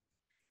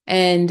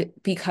 And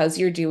because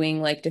you're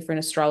doing like different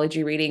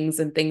astrology readings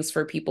and things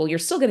for people, you're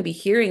still going to be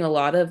hearing a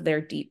lot of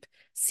their deep,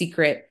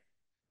 secret,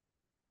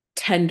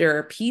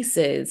 tender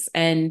pieces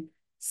and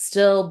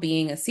still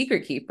being a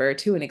secret keeper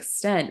to an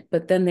extent.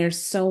 But then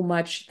there's so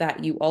much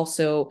that you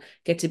also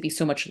get to be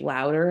so much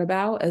louder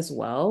about as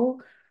well.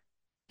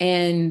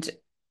 And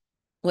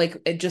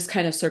like it just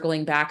kind of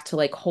circling back to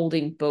like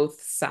holding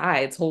both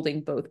sides,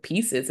 holding both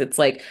pieces. It's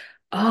like,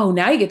 oh,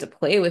 now you get to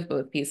play with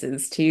both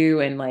pieces too.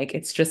 And like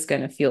it's just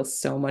gonna feel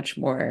so much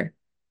more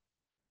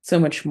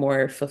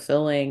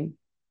fulfilling.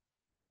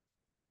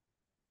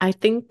 I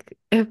think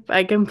if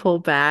I can pull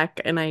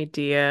back an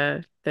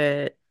idea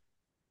that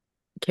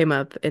came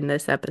up in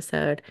this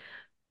episode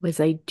was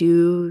I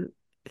do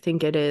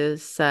think it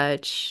is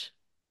such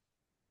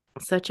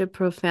a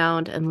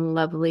profound and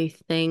lovely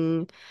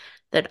thing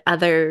that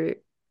other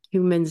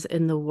humans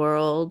in the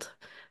world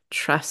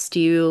trust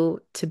you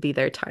to be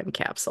their time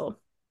capsule.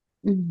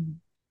 Mm.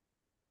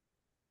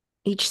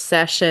 Each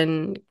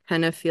session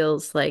kind of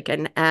feels like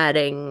an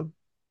adding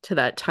to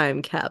that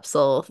time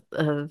capsule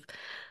of,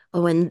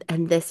 oh, and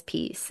this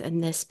piece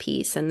and this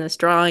piece and this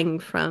drawing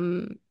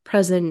from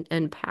present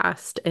and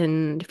past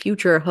and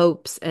future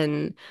hopes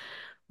and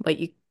what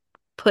you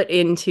put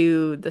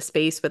into the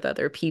space with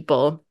other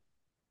people,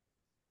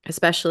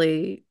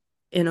 especially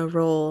in a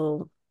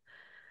role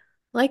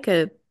like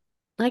a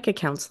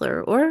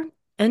counselor or,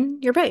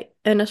 and you're right,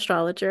 an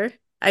astrologer.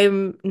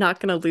 I'm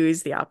not going to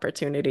lose the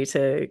opportunity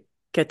to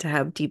get to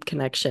have deep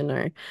connection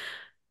or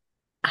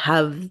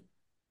have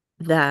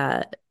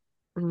that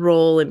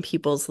role in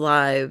people's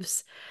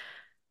lives.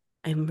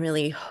 I'm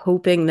really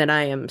hoping that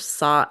I am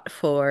sought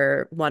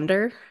for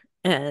wonder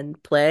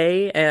and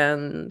play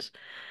and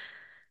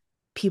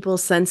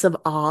people's sense of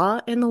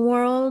awe in the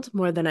world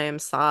more than I am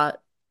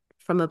sought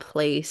from a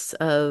place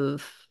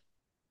of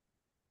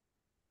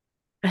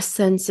a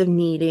sense of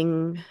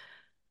needing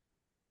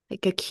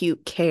like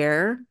acute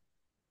care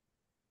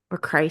or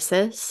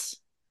crisis.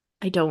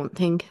 I don't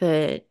think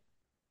that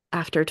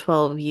after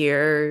 12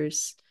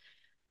 years,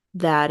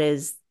 that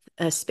is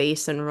a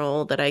space and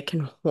role that I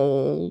can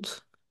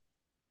hold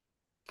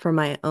for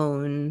my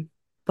own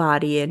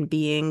body and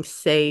being's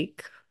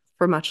sake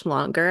for much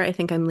longer. I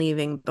think I'm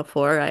leaving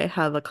before I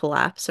have a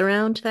collapse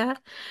around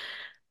that.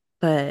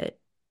 But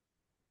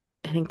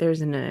I think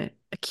there's an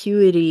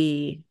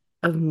acuity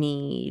of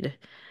need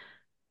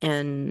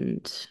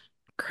and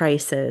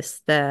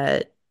crisis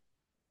that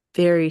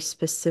very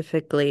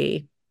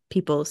specifically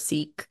people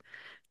seek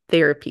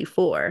therapy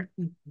for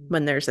Mhm.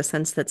 when there's a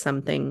sense that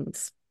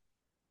something's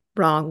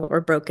wrong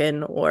or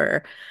broken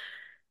or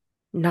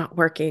not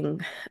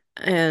working.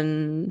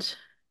 And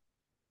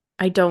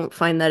I don't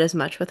find that as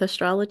much with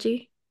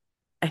astrology.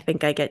 I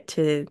think I get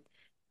to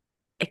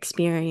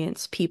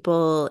experience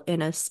people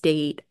in a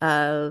state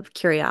of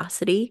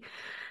curiosity.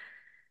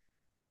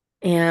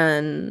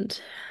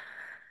 And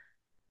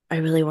I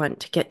really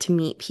want to get to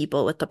meet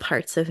people with the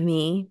parts of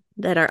me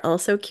that are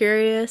also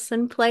curious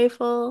and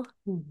playful.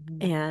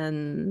 Mhm.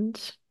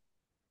 And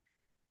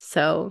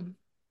so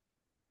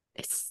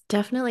it's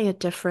definitely a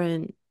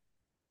different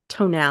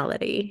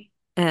tonality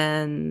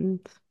and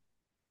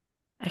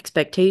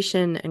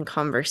expectation and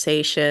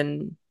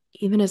conversation,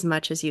 even as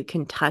much as you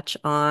can touch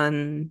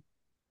on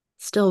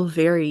still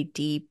very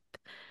deep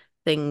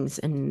things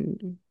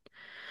and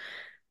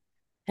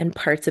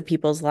parts of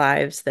people's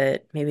lives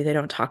that maybe they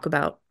don't talk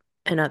about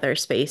in other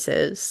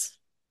spaces.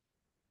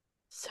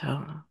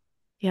 So,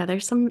 yeah,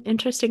 there's some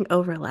interesting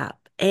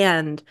overlap.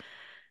 And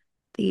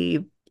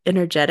the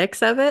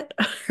energetics of it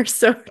are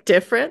so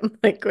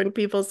different. Like when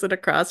people sit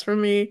across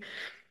from me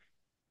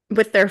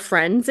with their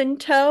friends in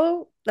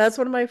tow, that's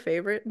one of my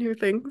favorite new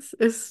things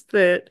is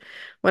that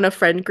when a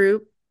friend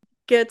group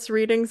gets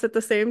readings at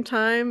the same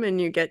time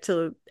and you get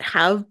to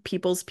have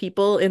people's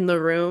people in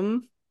the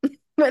room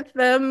with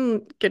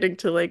them, getting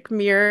to like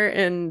mirror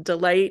and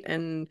delight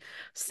and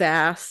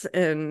sass.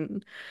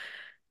 And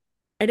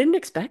I didn't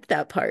expect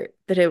that part,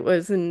 that it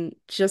wasn't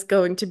just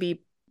going to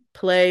be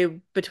play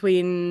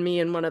between me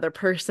and one other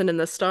person in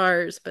the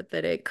stars, but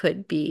that it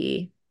could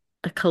be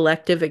a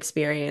collective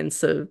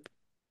experience of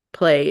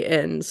play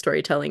and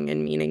storytelling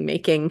and meaning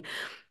making,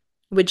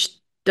 which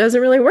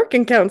doesn't really work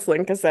in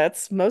counseling because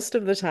that's most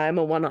of the time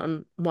a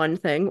one-on-one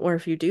thing. Or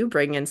if you do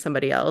bring in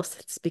somebody else,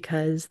 it's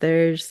because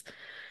there's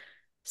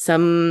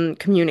some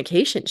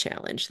communication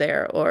challenge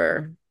there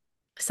or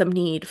some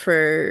need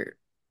for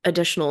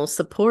additional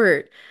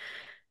support.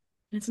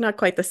 It's not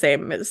quite the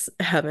same as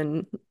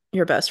having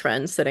your best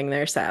friend sitting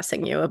there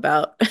sassing you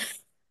about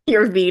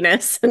your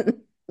Venus.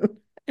 And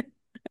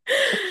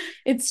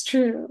It's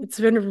true. it's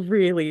been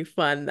really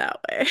fun that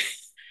way.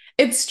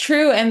 It's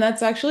true. And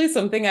that's actually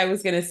something I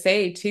was going to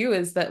say too,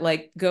 is that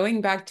like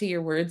going back to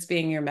your words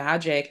being your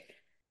magic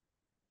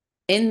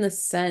in the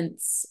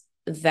sense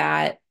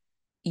that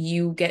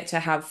you get to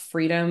have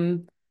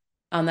freedom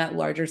on that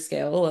larger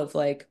scale of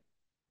like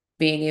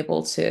being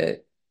able to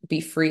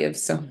be free of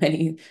so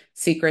many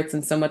secrets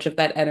and so much of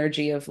that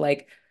energy of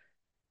like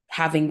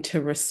having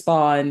to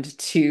respond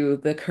to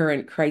the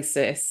current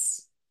crisis.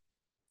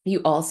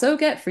 You also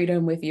get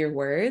freedom with your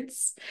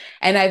words.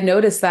 And I've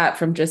noticed that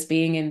from just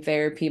being in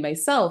therapy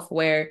myself,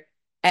 where,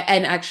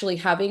 and actually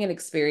having an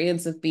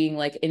experience of being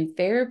like in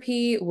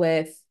therapy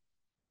with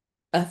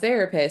a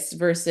therapist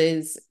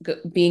versus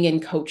being in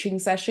coaching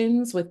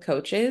sessions with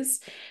coaches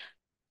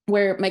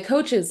where my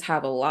coaches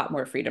have a lot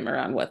more freedom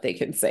around what they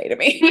can say to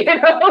me. They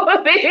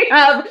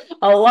have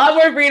a lot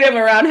more freedom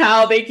around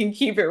how they can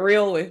keep it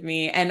real with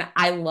me. And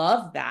I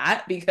love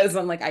that because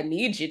I'm like, I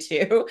need you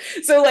to.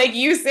 So, like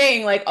you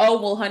saying, like,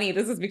 oh, well, honey,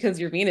 this is because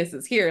your Venus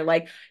is here.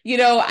 Like,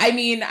 I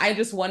mean, I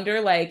just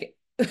wonder, like,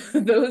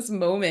 those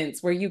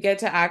moments where you get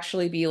to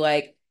actually be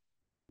like,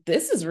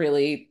 this is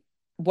really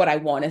what I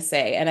want to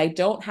say. And I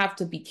don't have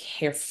to be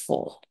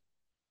careful.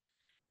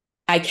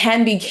 I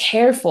can be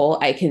careful.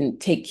 I can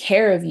take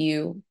care of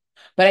you,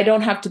 but I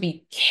don't have to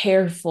be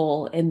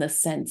careful in the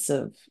sense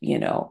of,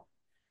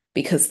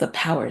 because the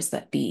powers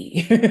that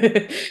be, So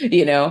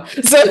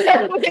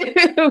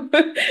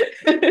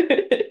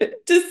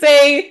to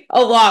say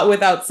a lot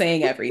without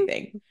saying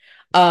everything.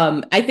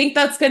 I think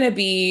that's going to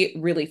be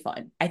really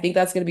fun. I think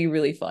that's going to be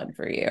really fun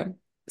for you.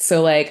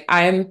 So like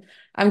I'm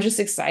just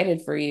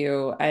excited for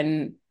you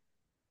and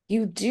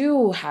you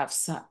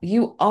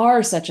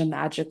are such a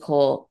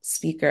magical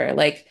speaker.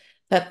 Like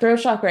that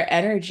throat chakra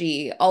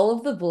energy, all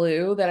of the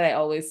blue that I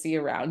always see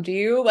around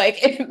you,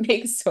 like it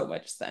makes so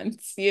much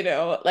sense,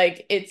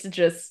 Like it's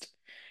just,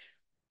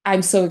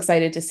 I'm so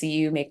excited to see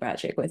you make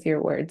magic with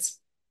your words.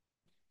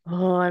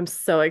 Oh, I'm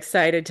so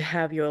excited to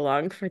have you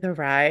along for the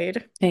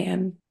ride.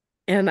 And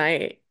And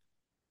I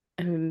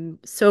am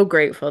so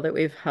grateful that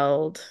we've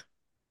held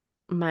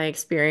my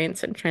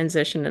experience and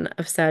transition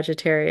of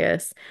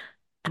Sagittarius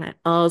And I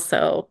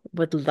also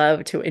would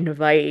love to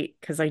invite,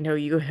 because I know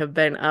you have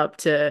been up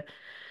to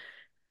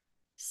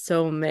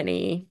so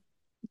many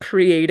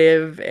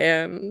creative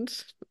and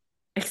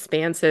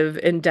expansive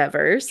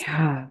endeavors.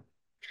 Yeah.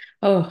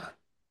 Oh,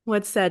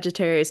 What's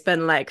Sagittarius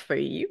been like for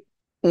you?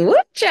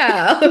 what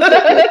child?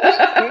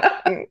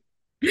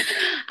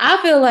 I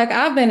feel like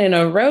I've been in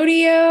a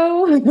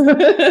rodeo.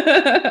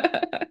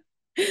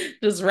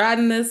 Just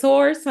riding this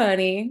horse,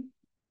 honey.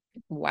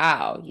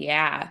 Wow.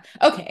 Yeah.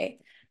 Okay.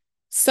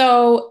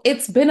 So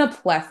it's been a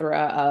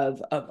plethora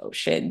of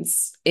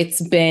emotions.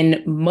 It's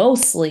been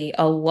mostly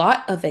a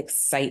lot of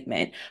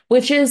excitement,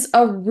 which is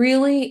a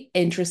really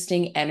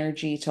interesting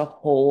energy to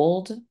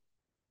hold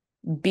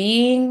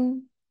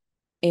being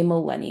a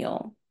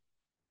millennial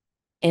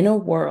in a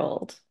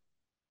world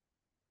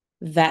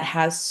that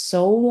has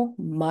so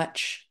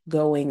much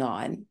going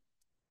on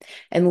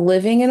and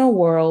living in a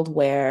world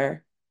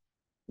where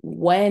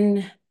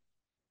when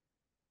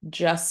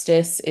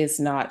justice is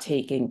not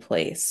taking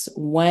place,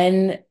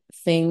 when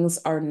things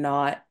are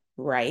not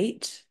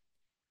right,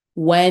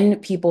 when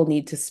people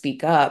need to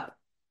speak up,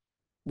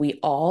 we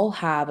all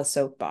have a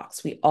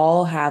soapbox. We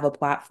all have a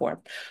platform,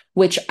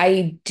 which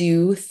I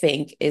do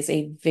think is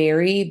a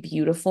very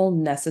beautiful,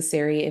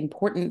 necessary,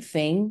 important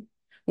thing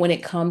when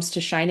it comes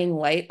to shining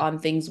light on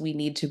things we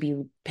need to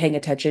be paying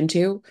attention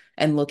to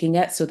and looking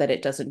at so that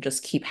it doesn't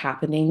just keep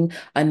happening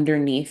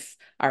underneath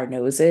our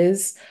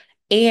noses.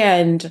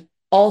 And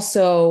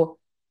also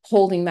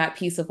holding that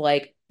piece of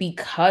like,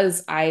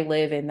 because I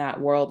live in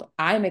that world,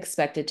 I'm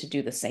expected to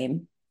do the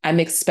same. I'm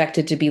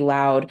expected to be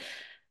loud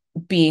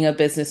being a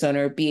business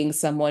owner, being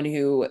someone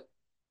who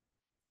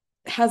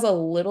has a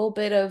little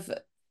bit of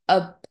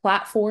a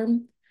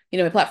platform. You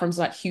know, my platform's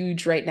not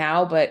huge right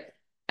now, but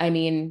I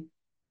mean,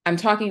 I'm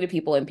talking to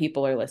people and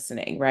people are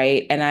listening,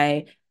 right? And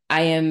I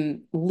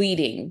am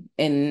leading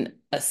in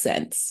a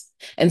sense.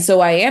 And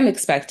so I am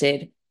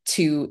expected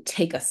to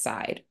take a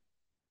side.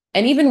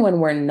 And even when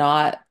we're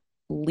not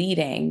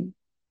leading,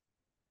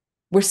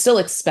 we're still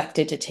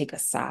expected to take a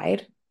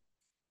side.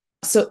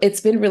 So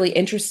it's been really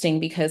interesting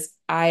because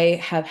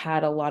I have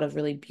had a lot of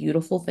really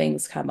beautiful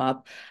things come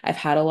up. I've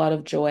had a lot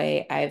of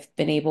joy. I've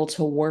been able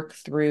to work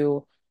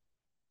through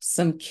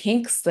some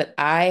kinks that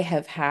I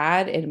have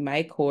had in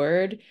my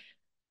cord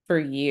for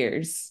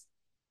years.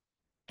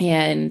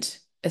 And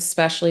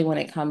especially when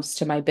it comes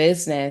to my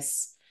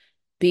business,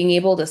 being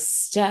able to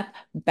step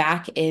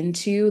back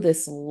into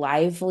this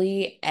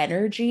lively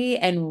energy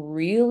and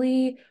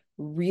really,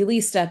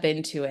 really step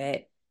into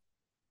it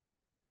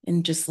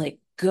and just like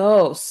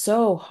go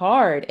so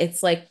hard.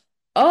 It's like,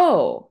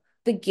 oh,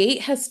 the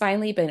gate has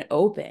finally been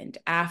opened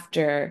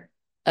after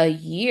a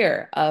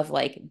year of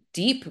like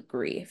deep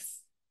grief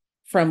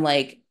from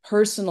like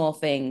personal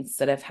things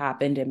that have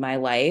happened in my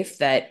life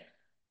that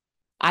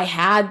I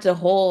had to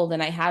hold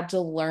and I had to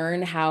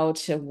learn how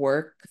to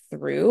work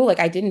through.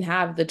 Like I didn't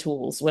have the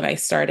tools when I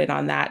started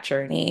on that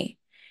journey.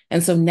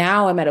 And so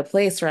now I'm at a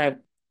place where I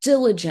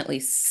diligently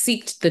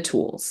seeked the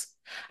tools.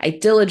 I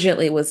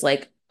diligently was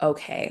like,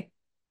 okay,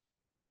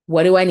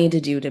 what do I need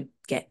to do to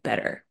get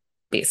better?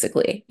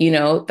 Basically, you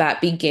know,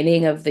 that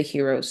beginning of the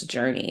hero's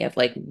journey of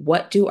like,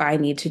 what do I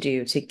need to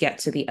do to get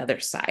to the other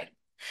side?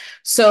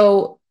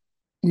 So,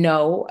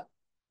 no,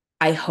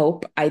 I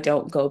hope I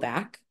don't go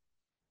back,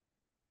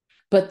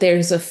 but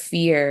there's a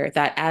fear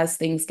that as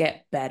things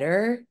get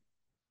better,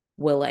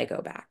 will I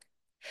go back?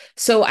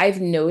 So,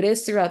 I've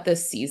noticed throughout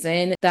this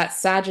season that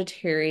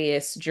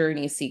Sagittarius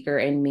journey seeker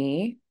in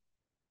me,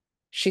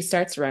 she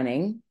starts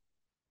running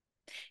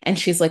and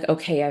she's like,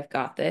 okay, I've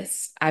got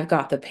this. I've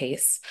got the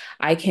pace.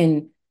 I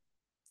can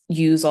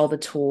use all the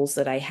tools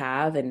that I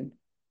have. And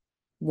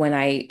when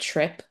I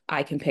trip,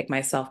 I can pick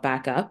myself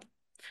back up.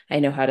 I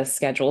know how to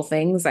schedule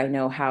things. I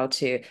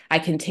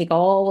can take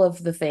all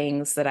of the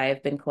things that I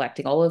have been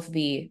collecting, all of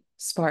the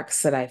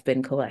sparks that I've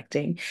been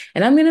collecting,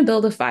 and I'm going to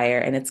build a fire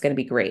and it's going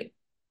to be great.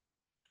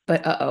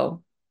 But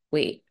uh-oh,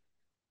 wait,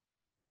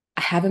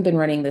 I haven't been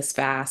running this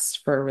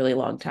fast for a really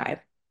long time.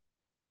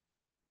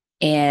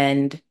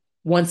 And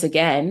once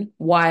again,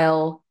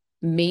 while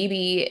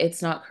maybe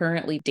it's not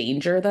currently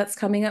danger that's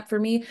coming up for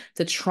me,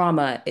 the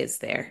trauma is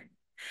there.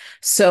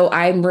 So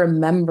I'm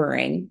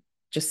remembering,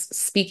 just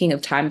speaking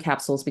of time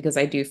capsules, because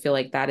I do feel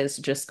like that is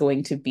just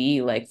going to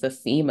be like the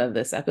theme of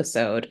this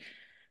episode.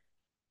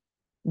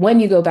 When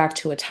you go back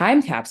to a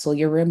time capsule,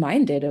 you're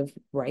reminded of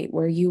right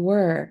where you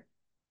were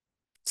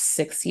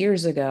 6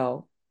 years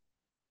ago,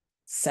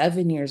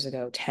 7 years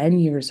ago, 10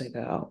 years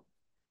ago.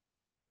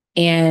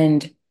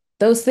 And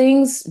those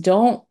things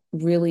don't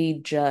really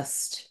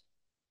just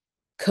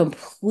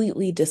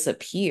completely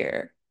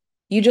disappear.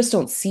 You just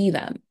don't see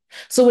them.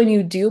 So when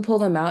you do pull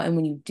them out and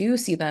when you do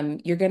see them,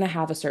 you're going to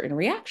have a certain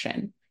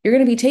reaction. You're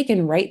going to be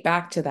taken right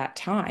back to that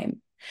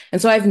time.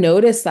 And so I've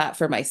noticed that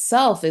for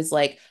myself is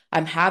like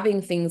I'm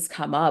having things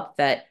come up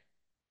that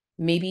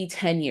maybe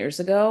 10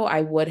 years ago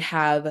I would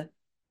have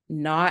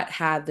not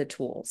had the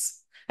tools.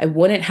 I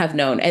wouldn't have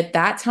known. At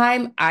that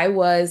time, I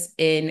was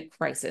in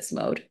crisis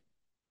mode.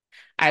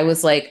 I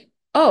was like,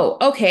 oh,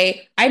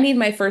 okay, I need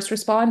my first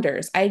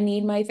responders. I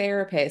need my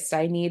therapist.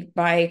 I need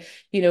my,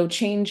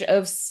 change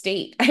of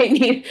state. I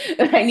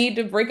need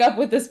to break up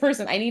with this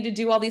person. I need to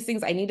do all these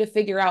things. I need to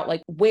figure out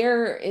like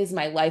where is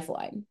my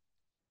lifeline.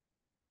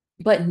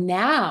 But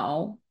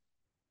now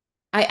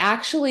I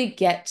actually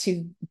get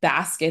to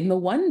bask in the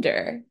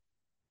wonder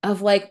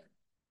of like,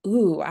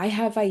 ooh, I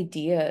have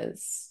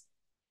ideas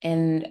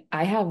and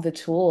I have the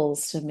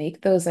tools to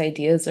make those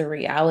ideas a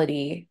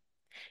reality.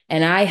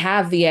 And I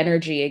have the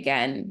energy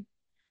again.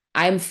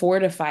 I'm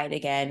fortified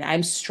again.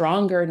 I'm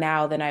stronger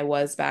now than I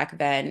was back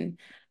then.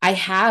 I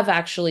have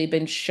actually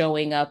been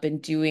showing up and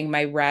doing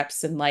my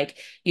reps and like,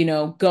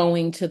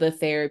 going to the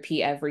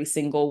therapy every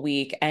single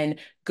week and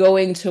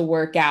going to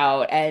work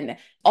out and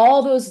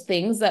all those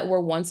things that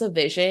were once a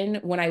vision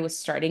when I was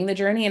starting the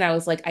journey. And I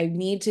was like, I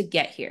need to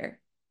get here.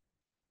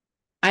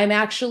 I'm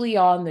actually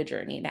on the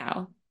journey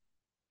now.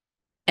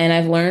 And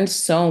I've learned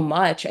so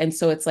much. And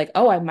so it's like,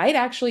 oh, I might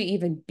actually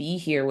even be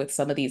here with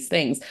some of these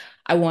things.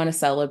 I want to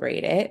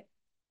celebrate it.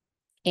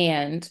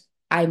 And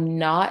I'm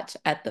not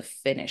at the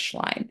finish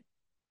line.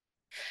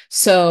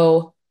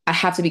 So I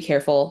have to be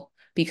careful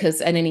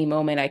because at any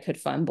moment I could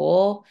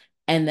fumble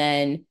and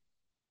then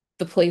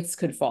the plates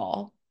could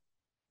fall.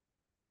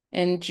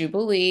 And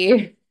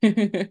Jubilee,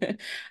 I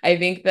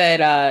think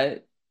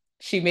that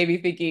she may be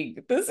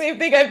thinking the same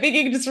thing I'm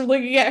thinking just from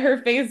looking at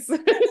her face.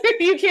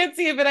 You can't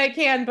see it, but I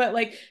can. But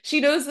like she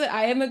knows that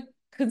I am a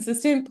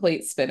consistent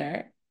plate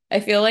spinner.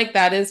 I feel like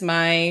that is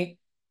I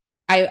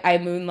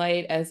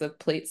moonlight as a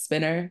plate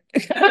spinner.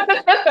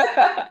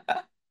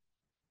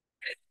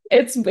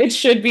 It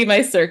should be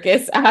my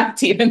circus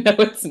act, even though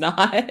it's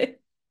not.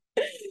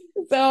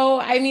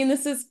 So, I mean,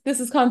 this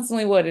is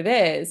constantly what it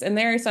is. And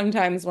there are some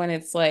times when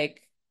it's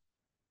like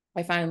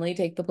I finally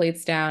take the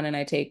plates down and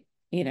I take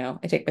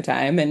my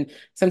time. And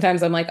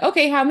sometimes I'm like,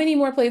 okay, how many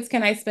more plates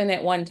can I spin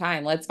at one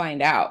time? Let's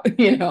find out,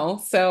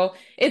 So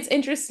it's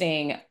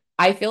interesting.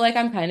 I feel like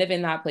I'm kind of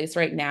in that place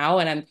right now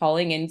and I'm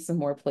calling in some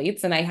more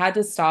plates. And I had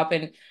to stop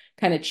and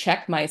kind of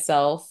check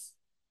myself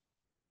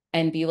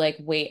and be like,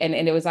 wait, and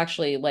it was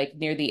actually like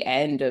near the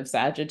end of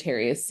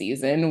Sagittarius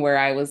season where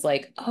I was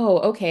like, oh,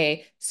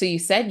 okay, so you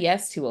said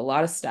yes to a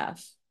lot of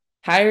stuff.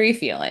 How are you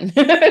feeling?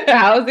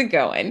 How's it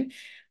going?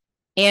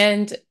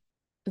 And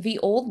the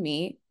old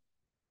me,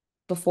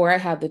 before I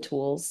had the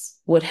tools,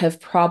 would have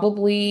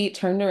probably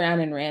turned around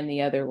and ran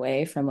the other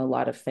way from a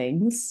lot of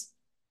things.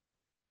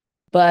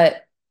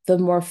 But the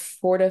more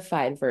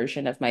fortified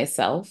version of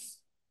myself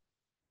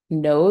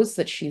knows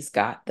that she's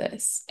got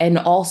this and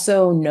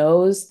also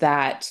knows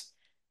that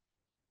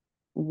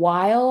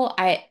while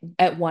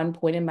at one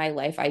point in my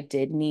life, I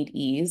did need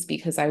ease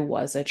because I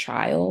was a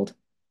child,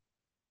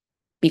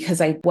 because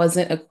I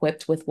wasn't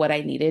equipped with what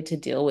I needed to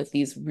deal with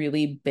these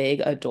really big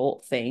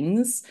adult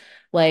things.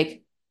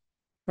 Like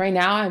right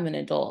now, I'm an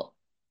adult.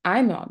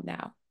 I'm mom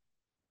now,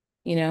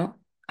 you know,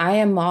 I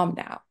am mom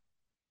now.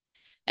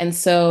 And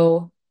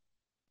so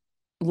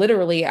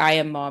literally, I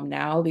am mom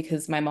now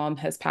because my mom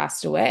has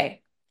passed away.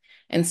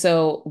 And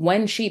so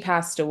when she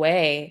passed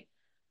away,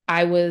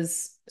 I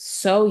was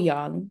so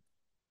young.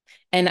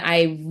 And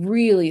I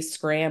really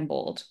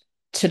scrambled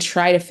to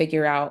try to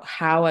figure out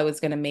how I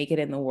was going to make it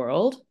in the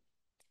world.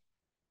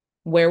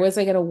 Where was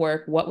I going to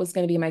work? What was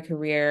going to be my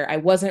career? I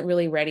wasn't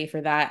really ready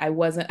for that.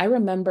 I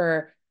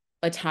remember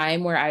a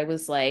time where I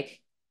was like,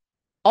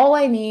 all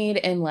I need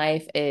in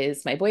life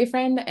is my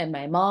boyfriend and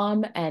my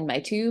mom and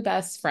my two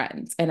best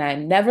friends. And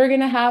I'm never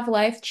going to have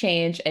life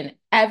change and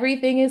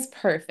everything is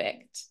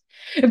perfect.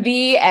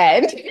 The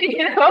end,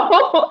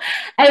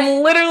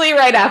 And literally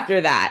right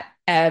after that,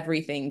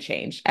 everything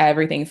changed.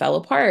 Everything fell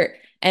apart.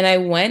 And I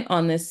went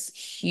on this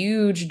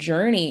huge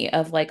journey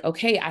of like,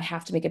 okay, I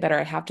have to make it better.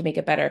 I have to make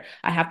it better.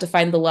 I have to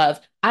find the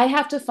love. I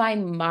have to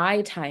find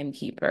my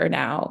timekeeper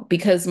now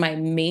because my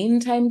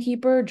main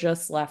timekeeper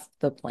just left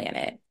the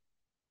planet.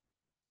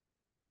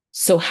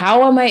 So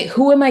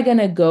who am I going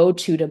to go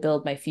to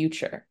build my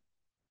future?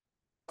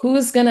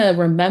 Who's going to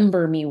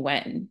remember me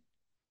when?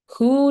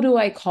 Who do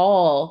I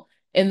call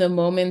in the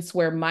moments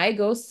where my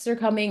ghosts are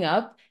coming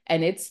up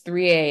and it's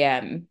 3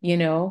 a.m.,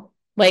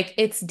 Like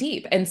it's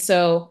deep. And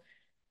so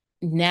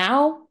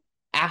now,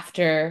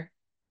 after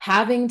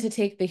having to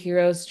take the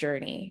hero's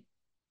journey,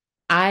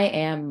 I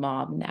am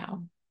mom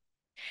now.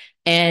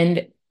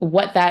 And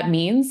what that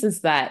means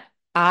is that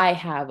I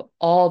have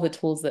all the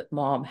tools that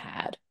mom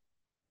had.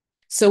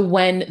 So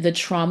when the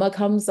trauma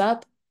comes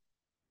up,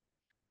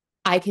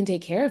 I can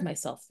take care of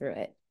myself through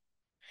it.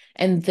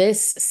 And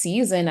this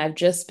season, I've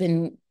just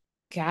been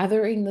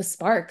gathering the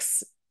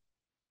sparks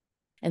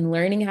and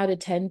learning how to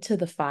tend to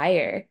the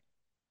fire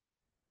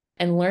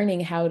and learning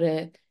how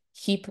to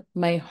keep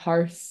my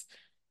hearth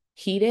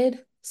heated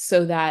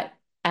so that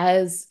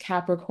as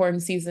Capricorn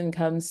season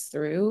comes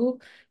through,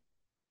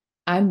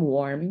 I'm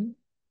warm,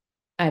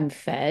 I'm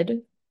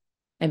fed,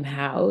 I'm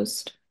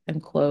housed, I'm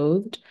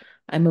clothed,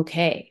 I'm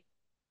okay.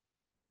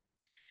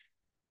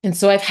 And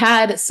so I've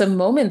had some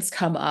moments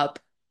come up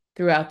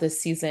throughout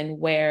this season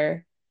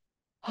where,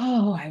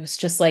 oh, I was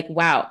just like,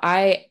 wow,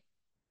 I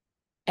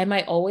am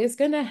I always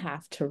going to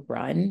have to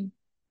run?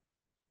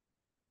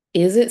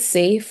 Is it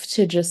safe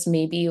to just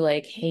maybe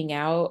like hang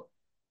out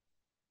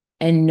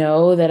and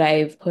know that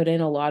I've put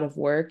in a lot of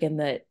work and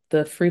that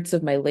the fruits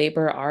of my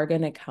labor are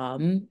going to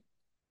come?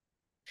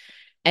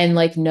 And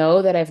like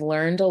know that I've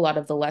learned a lot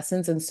of the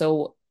lessons. And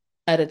so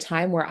at a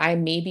time where I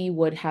maybe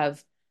would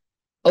have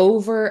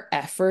over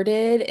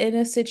efforted in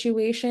a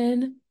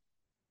situation,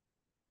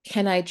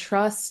 can I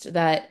trust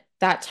that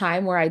that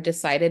time where I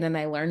decided and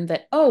I learned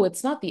that, oh,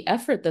 it's not the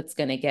effort that's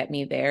going to get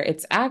me there.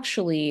 It's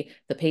actually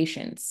the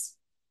patience.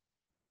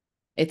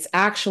 It's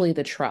actually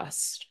the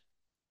trust.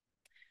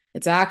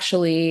 It's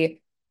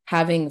actually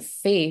having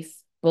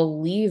faith,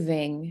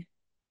 believing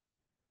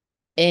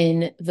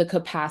in the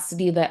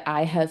capacity that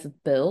I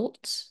have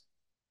built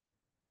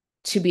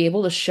to be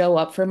able to show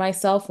up for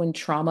myself when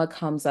trauma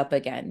comes up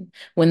again,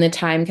 when the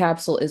time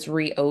capsule is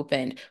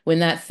reopened, when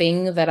that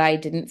thing that I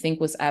didn't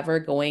think was ever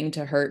going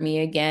to hurt me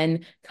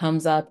again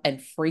comes up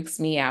and freaks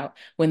me out,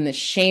 when the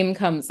shame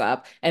comes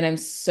up and I'm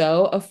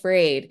so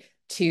afraid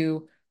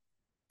to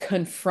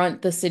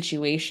confront the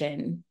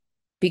situation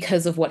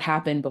because of what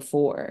happened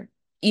before,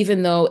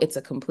 even though it's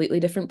a completely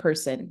different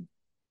person.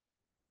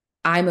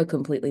 I'm a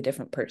completely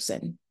different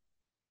person.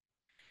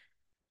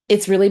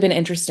 It's really been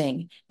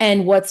interesting.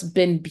 And what's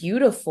been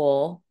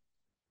beautiful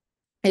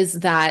is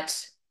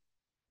that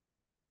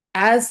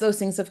as those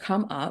things have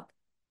come up,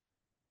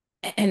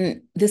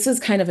 and this is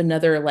kind of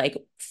another like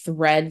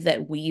thread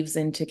that weaves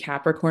into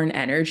Capricorn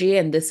energy.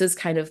 And this is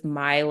kind of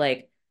my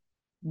like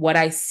what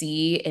I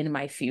see in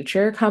my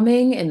future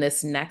coming in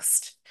this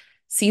next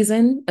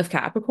season of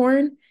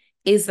Capricorn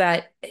is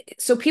that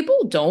so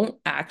people don't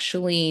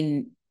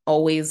actually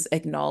always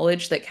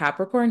acknowledge that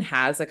Capricorn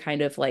has a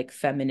kind of like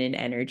feminine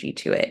energy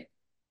to it.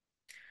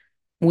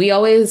 We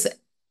always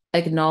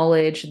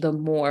acknowledge the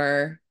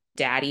more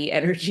daddy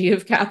energy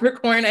of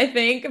Capricorn, I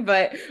think,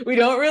 but we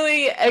don't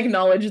really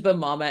acknowledge the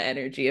mama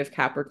energy of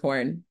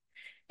Capricorn.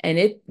 And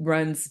it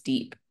runs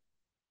deep.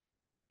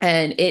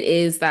 And it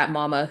is that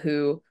mama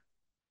who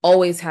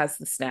always has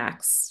the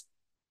snacks,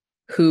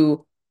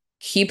 who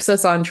keeps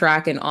us on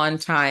track and on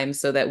time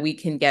so that we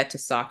can get to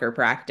soccer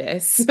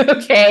practice.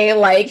 Okay.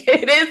 Like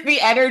it is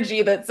the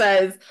energy that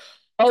says,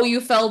 oh,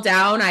 you fell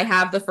down. I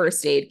have the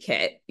first aid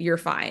kit. You're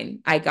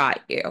fine. I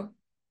got you.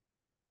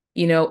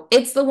 You know,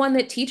 it's the one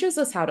that teaches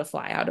us how to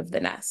fly out of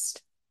the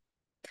nest.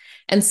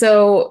 And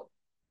so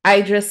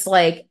I just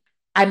like,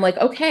 I'm like,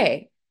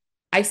 okay,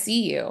 I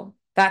see you.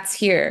 That's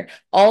here.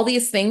 All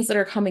these things that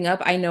are coming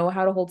up, I know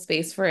how to hold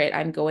space for it.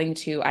 I'm going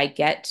to, I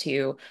get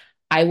to,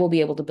 I will be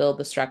able to build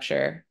the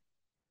structure.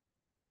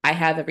 I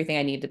have everything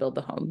I need to build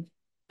the home.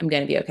 I'm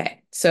going to be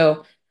okay.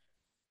 So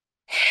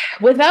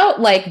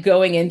without like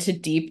going into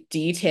deep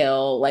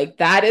detail, like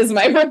that is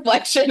my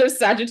reflection of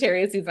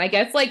Sagittarius season. I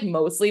guess like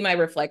mostly my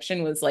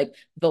reflection was like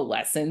the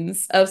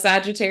lessons of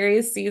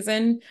Sagittarius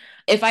season.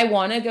 If I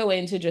want to go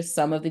into just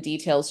some of the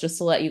details, just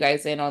to let you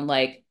guys in on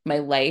like my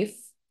life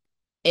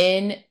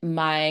in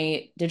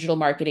my digital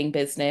marketing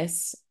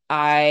business,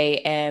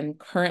 I am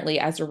currently,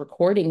 as we're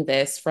recording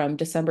this from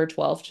December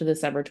 12th to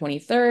December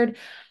 23rd,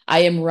 I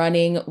am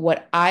running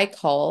what I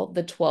call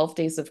the 12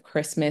 Days of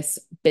Christmas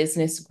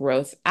Business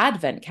Growth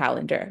Advent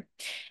Calendar.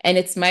 And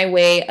it's my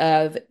way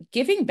of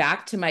giving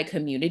back to my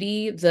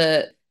community,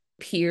 the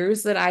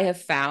peers that I have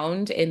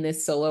found in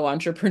this solo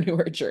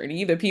entrepreneur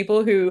journey, the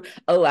people who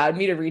allowed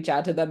me to reach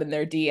out to them in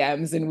their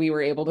DMs and we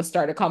were able to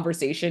start a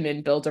conversation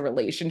and build a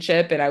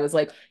relationship. And I was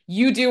like,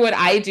 you do what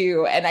I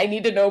do, and I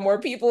need to know more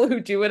people who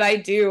do what I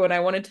do, and I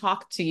want to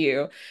talk to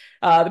you.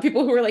 The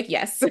people who were like,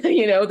 yes,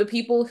 you know, the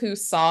people who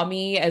saw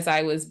me as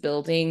I was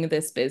building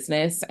this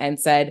business and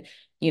said,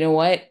 you know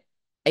what,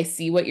 I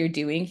see what you're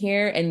doing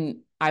here, and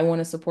I want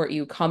to support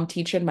you. Come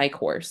teach in my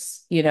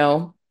course, you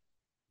know,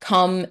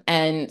 come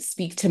and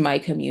speak to my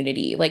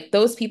community. Like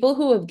those people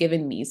who have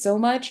given me so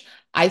much,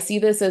 I see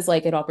this as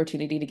like an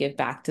opportunity to give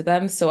back to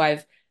them. So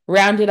I've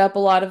rounded up a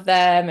lot of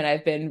them and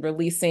I've been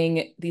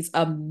releasing these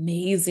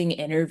amazing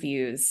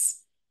interviews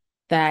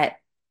that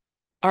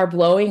are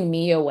blowing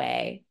me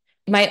away.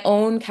 My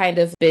own kind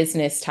of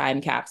business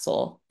time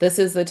capsule. This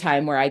is the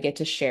time where I get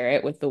to share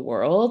it with the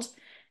world.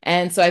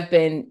 And so I've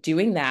been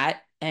doing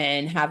that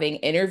and having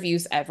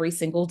interviews every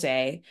single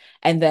day.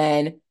 And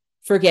then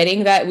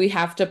forgetting that we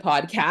have to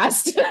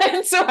podcast.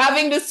 And so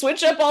having to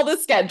switch up all the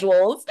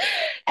schedules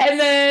and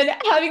then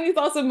having these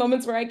awesome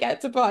moments where I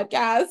get to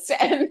podcast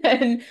and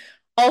then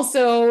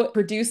also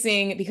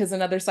producing because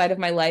another side of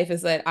my life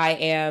is that I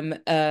am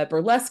a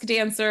burlesque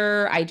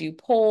dancer. I do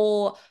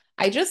pole.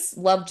 I just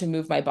love to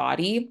move my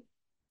body.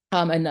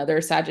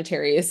 Another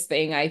Sagittarius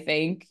thing, I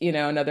think, you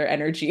know, another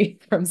energy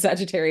from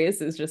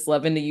Sagittarius is just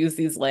loving to use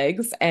these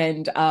legs.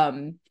 And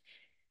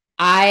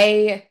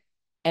I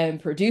am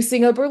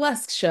producing a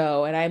burlesque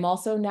show and I'm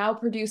also now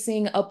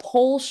producing a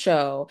pole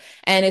show.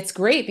 And it's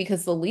great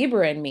because the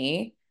Libra in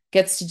me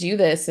gets to do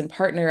this and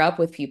partner up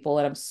with people.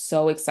 And I'm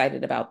so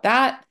excited about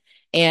that.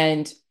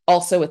 And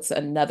also, it's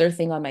another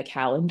thing on my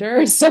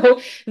calendar.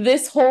 So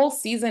this whole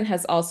season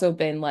has also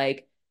been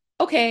like,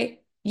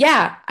 okay,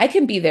 yeah, I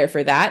can be there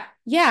for that.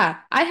 Yeah,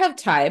 I have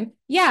time.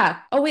 Yeah.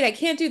 Oh, wait, I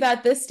can't do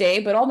that this day,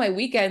 but all my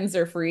weekends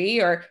are free.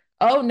 Or,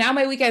 oh, now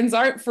my weekends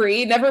aren't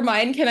free. Never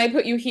mind. Can I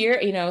put you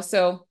here?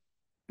 So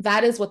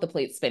that is what the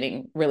plate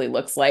spinning really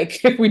looks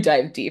like if we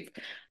dive deep.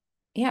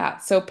 Yeah.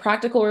 So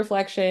practical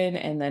reflection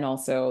and then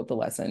also the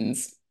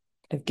lessons.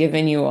 I've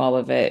given you all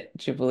of it,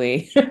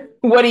 Jubilee.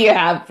 What do you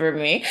have for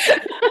me?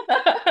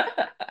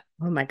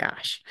 Oh my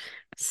gosh,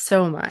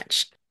 so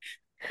much.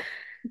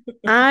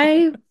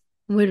 I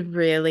would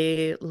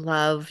really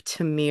love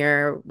to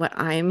mirror what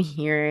I'm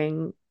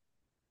hearing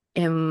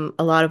in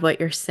a lot of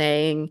what you're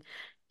saying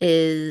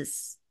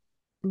is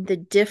the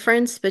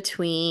difference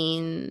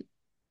between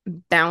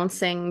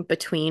bouncing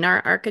between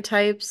our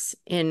archetypes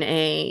in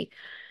a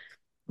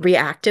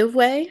reactive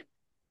way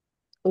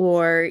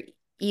or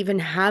even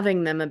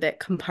having them a bit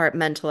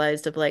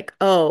compartmentalized of like,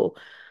 oh,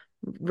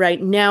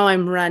 right now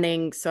I'm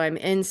running, so I'm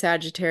in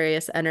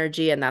Sagittarius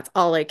energy and that's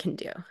all I can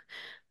do.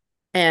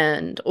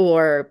 And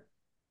or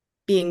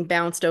being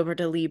bounced over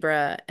to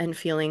Libra and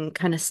feeling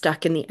kind of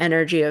stuck in the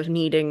energy of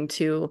needing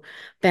to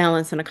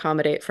balance and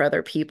accommodate for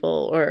other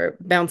people, or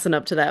bouncing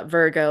up to that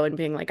Virgo and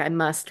being like, I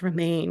must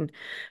remain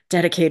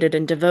dedicated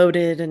and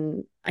devoted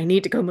and I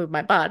need to go move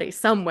my body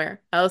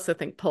somewhere. I also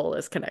think pole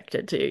is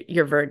connected to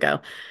your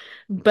Virgo.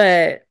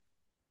 But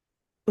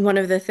one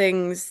of the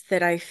things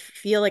that I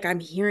feel like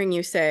I'm hearing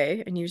you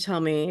say, and you tell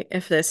me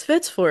if this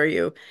fits for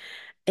you,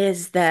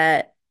 is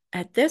that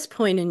at this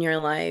point in your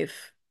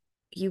life,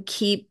 you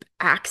keep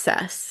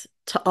access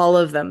to all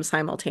of them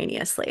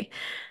simultaneously.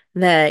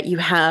 That you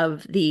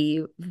have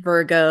the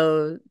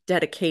Virgo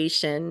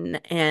dedication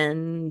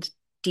and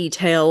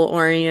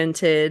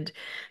detail-oriented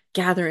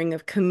gathering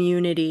of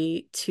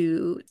community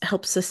to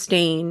help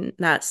sustain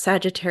that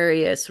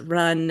Sagittarius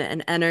run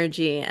and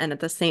energy, and at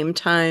the same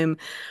time,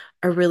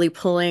 are really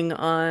pulling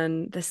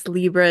on this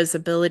Libra's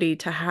ability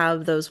to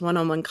have those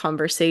one-on-one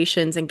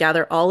conversations and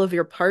gather all of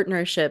your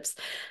partnerships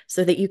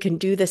so that you can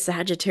do the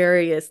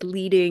Sagittarius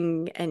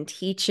leading and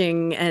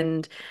teaching.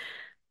 And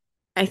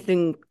I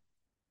think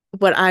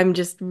what I'm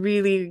just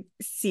really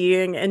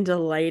seeing and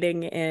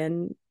delighting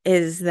in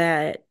is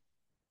that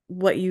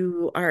what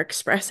you are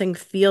expressing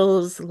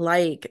feels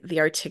like the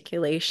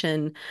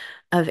articulation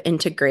of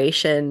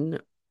integration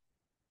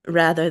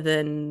rather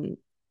than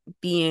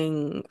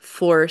being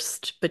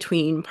forced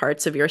between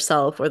parts of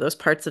yourself or those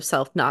parts of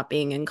self not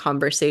being in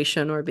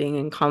conversation or being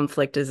in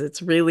conflict, is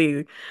it's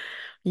really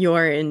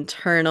your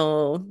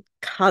internal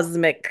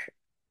cosmic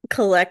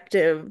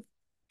collective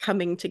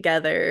coming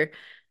together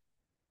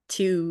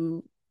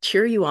to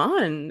cheer you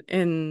on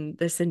in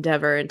this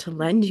endeavor and to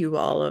lend you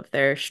all of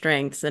their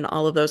strengths and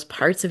all of those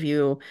parts of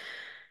you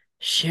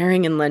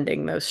sharing and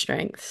lending those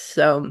strengths.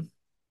 So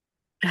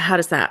how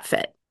does that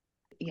fit?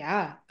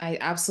 Yeah, I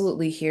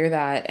absolutely hear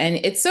that. And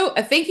it's so,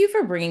 thank you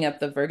for bringing up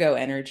the Virgo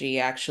energy,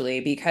 actually,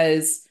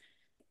 because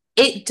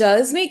it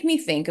does make me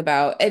think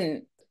about,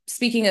 and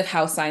speaking of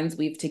how signs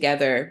weave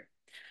together,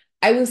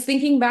 I was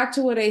thinking back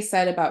to what I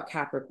said about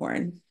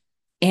Capricorn.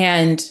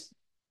 And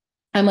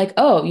I'm like,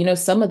 oh,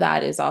 some of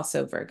that is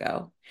also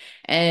Virgo.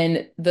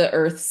 And the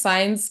earth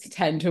signs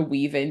tend to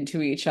weave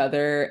into each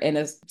other in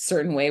a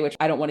certain way, which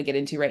I don't want to get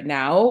into right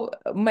now,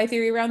 my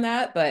theory around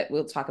that, but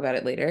we'll talk about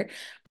it later.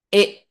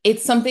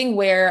 It's something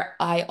where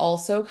I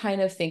also kind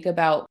of think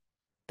about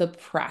the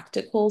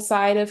practical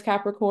side of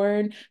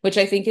Capricorn, which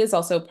I think is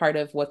also part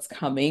of what's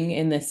coming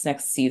in this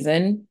next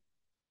season,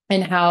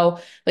 and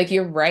how, like,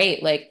 you're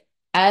right, like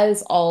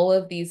as all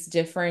of these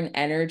different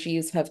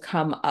energies have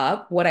come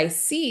up, what I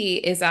see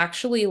is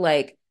actually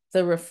like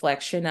the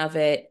reflection of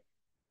it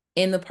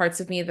in the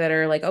parts of me that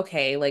are like,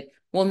 okay, like,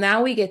 well,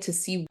 now we get to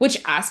see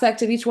which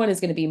aspect of each one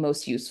is going to be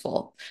most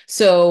useful.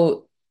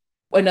 So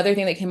another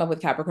thing that came up with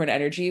Capricorn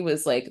energy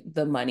was like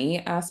the money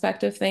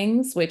aspect of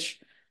things, which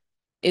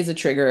is a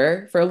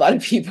trigger for a lot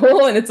of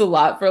people and it's a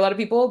lot for a lot of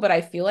people. But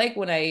I feel like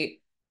when I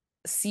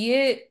see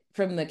it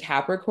from the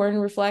Capricorn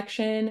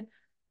reflection,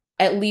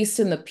 at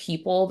least in the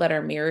people that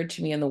are mirrored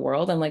to me in the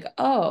world, I'm like,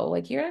 oh,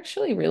 like you're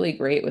actually really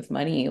great with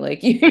money. Like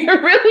you're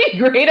really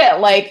great at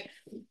like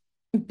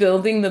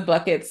building the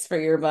buckets for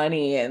your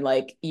money and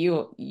like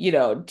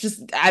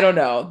just I don't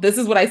know. This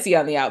is what I see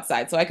on the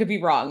outside. So I could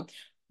be wrong.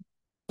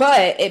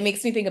 But it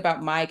makes me think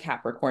about my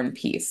Capricorn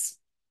piece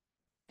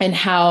and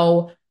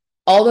how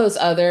all those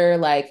other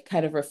like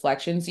kind of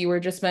reflections you were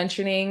just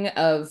mentioning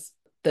of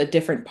the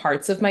different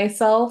parts of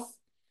myself.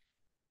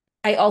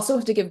 I also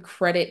have to give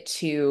credit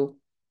to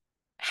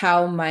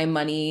how my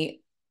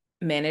money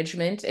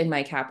management in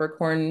my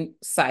Capricorn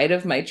side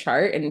of my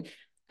chart, and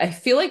I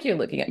feel like you're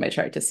looking at my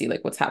chart to see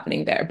like what's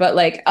happening there, but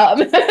like so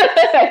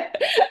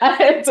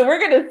we're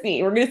gonna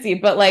see,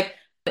 but like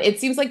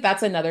it seems like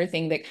that's another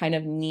thing that kind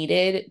of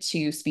needed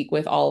to speak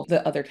with all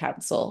the other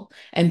council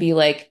and be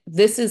like,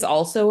 this is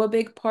also a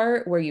big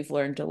part where you've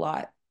learned a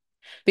lot,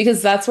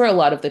 because that's where a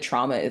lot of the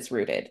trauma is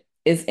rooted,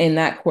 is in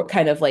that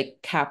kind of like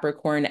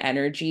Capricorn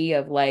energy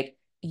of like,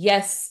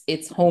 yes,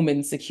 it's home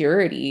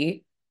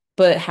insecurity,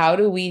 but how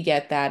do we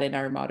get that in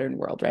our modern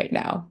world right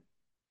now?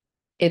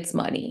 It's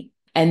money.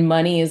 And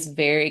money is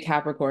very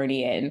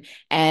Capricornian.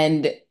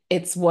 And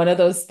it's one of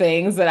those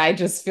things that I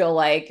just feel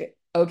like,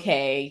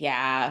 okay,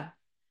 yeah,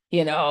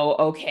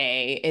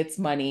 okay, it's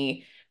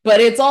money,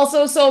 but it's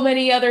also so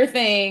many other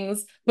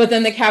things. But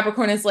then the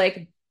Capricorn is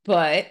like,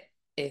 but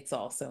it's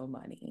also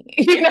money,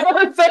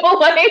 so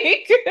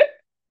like,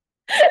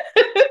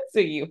 so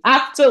you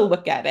have to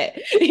look at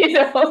it, you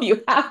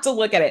have to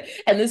look at it.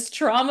 And this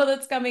trauma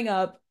that's coming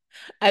up,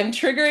 I'm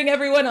triggering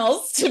everyone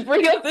else to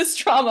bring up this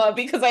trauma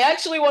because I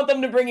actually want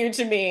them to bring you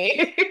to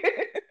me.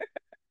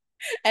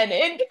 And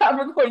in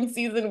Capricorn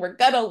season, we're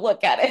gonna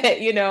look at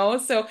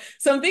it. So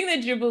something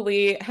that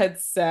Jubilee had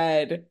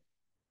said,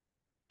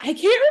 I can't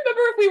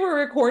remember if we were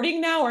recording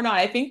now or not.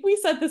 I think we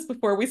said this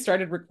before we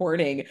started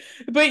recording,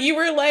 but you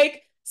were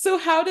like, so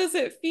how does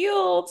it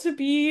feel to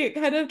be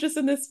kind of just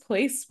in this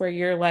place where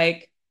you're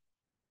like,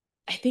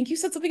 I think you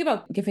said something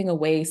about giving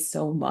away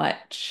so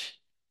much.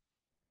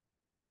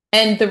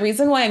 And the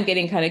reason why I'm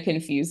getting kind of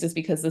confused is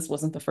because this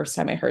wasn't the first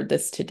time I heard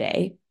this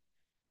today.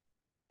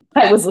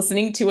 I was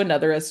listening to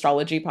another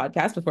astrology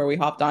podcast before we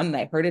hopped on and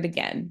I heard it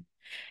again.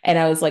 And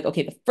I was like,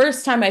 okay, the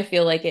first time I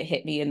feel like it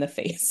hit me in the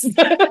face. And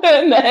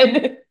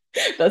then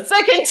the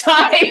second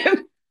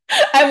time,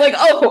 I'm like,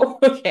 oh,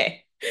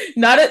 okay.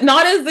 Not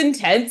as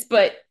intense,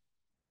 but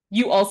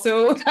you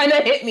also kind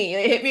of hit me.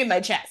 It hit me in my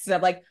chest. And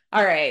I'm like,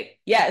 all right,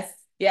 yes,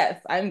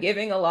 yes, I'm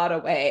giving a lot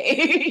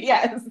away.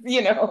 Yes,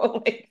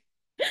 like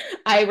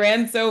I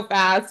ran so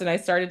fast and I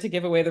started to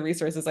give away the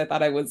resources I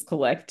thought I was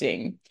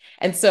collecting.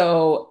 And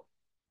so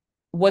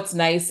what's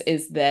nice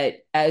is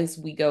that as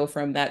we go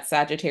from that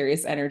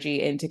Sagittarius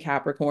energy into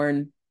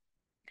Capricorn,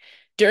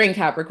 during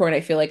Capricorn, I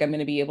feel like I'm going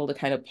to be able to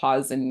kind of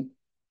pause and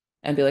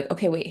be like,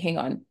 okay, wait, hang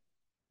on.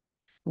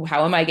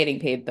 How am I getting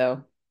paid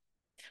though?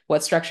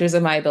 What structures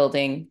am I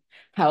building?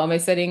 How am I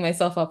setting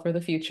myself up for the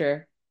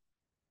future?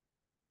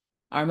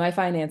 Are my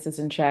finances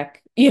in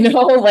check?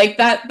 Like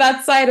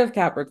that side of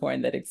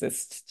Capricorn that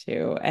exists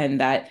too.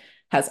 And that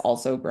has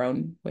also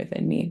grown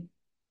within me.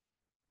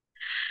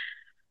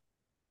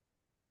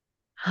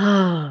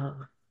 Oh,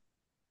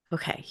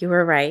 okay. You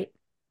were right.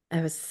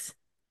 I was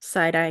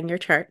side-eyeing your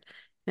chart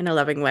in a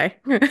loving way.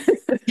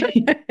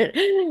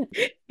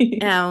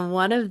 And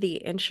one of the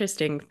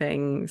interesting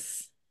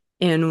things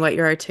in what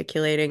you're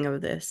articulating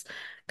of this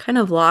kind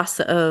of loss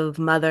of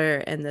mother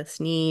and this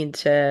need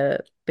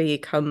to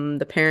become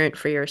the parent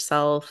for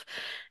yourself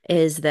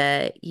is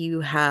that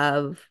you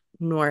have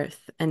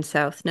North and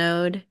South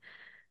Node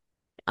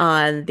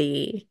on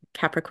the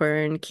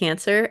Capricorn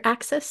Cancer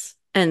axis.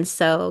 And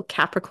so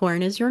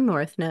Capricorn is your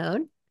North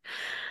Node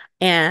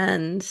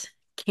and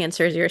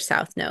Cancer is your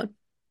South Node.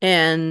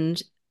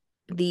 And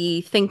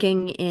the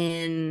thinking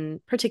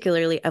in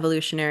particularly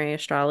evolutionary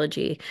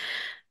astrology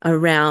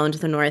around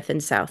the North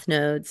and South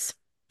nodes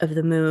of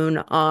the moon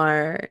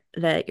are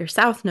that your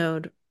South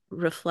node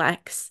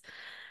reflects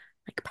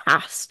like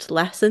past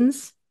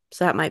lessons.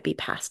 So that might be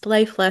past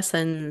life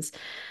lessons,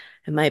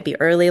 it might be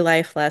early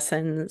life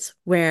lessons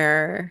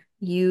where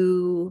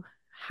you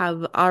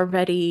have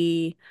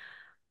already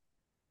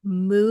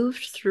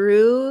moved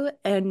through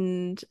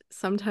and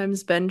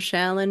sometimes been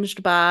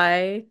challenged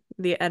by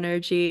the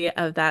energy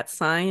of that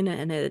sign.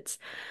 And it's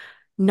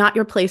not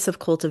your place of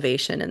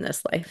cultivation in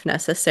this life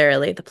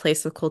necessarily. The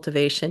place of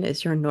cultivation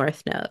is your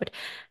North Node.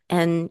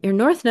 And your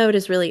North Node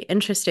is really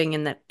interesting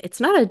in that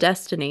it's not a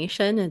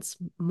destination, it's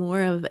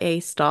more of a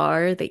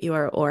star that you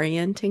are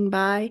orienting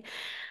by.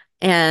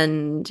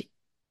 And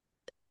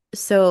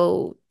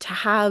so to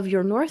have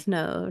your North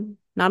Node,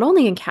 not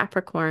only in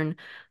Capricorn,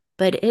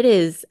 but it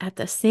is at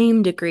the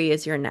same degree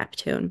as your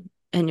Neptune.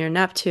 And your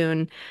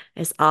Neptune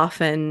is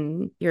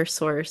often your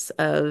source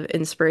of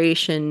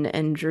inspiration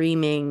and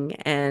dreaming.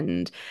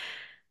 And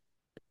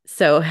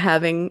so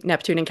having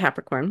Neptune in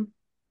Capricorn,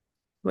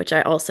 which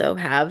I also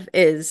have,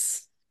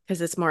 is because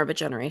it's more of a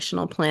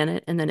generational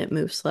planet and then it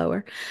moves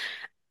slower,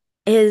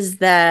 is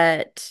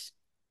that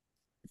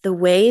the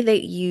way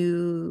that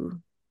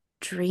you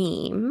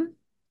dream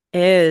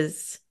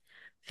is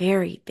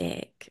very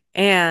big.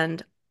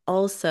 And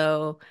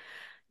also,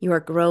 you are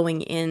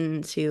growing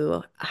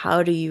into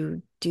how do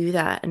you do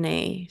that in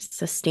a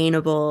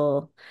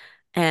sustainable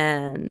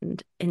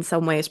and in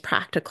some ways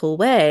practical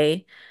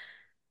way.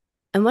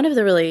 And one of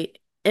the really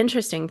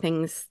interesting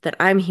things that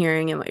I'm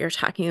hearing and what you're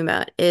talking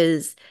about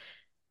is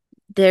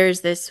there's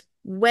this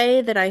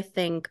way that I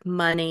think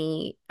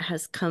money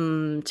has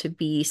come to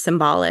be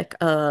symbolic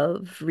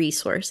of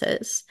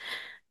resources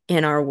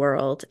in our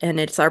world. And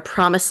it's our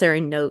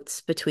promissory notes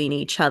between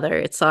each other.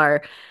 It's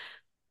our,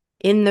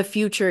 in the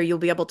future, you'll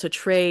be able to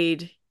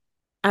trade.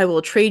 I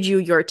will trade you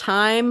your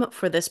time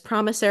for this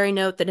promissory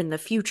note that in the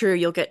future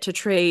you'll get to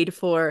trade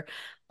for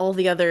all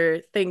the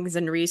other things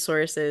and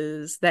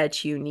resources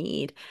that you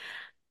need.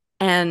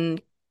 And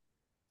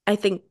I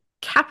think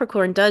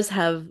Capricorn does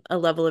have a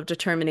level of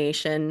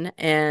determination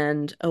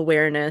and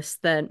awareness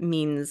that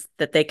means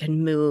that they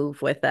can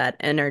move with that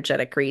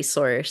energetic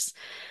resource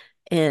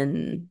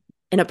in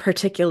a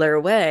particular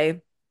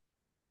way.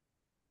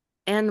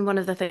 And one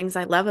of the things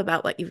I love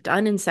about what you've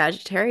done in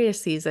Sagittarius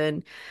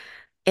season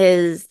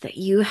is that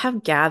you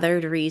have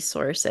gathered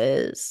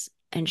resources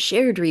and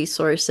shared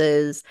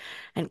resources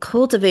and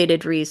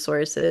cultivated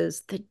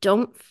resources that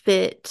don't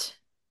fit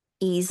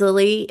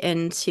easily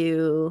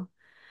into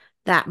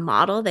that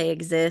model. They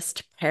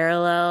exist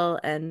parallel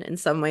and in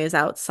some ways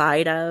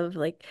outside of.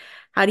 Like,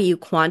 how do you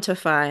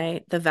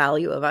quantify the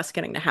value of us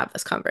getting to have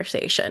this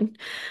conversation?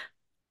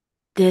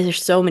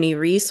 There's so many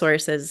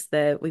resources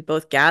that we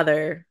both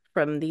gather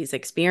from these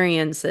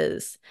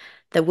experiences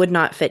that would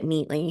not fit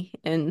neatly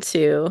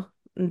into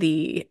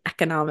the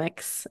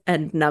economics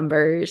and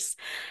numbers.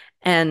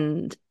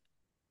 And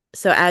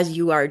so as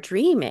you are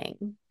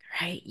dreaming,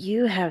 right,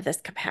 you have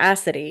this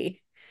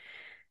capacity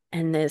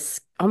and this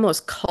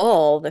almost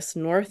call, this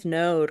North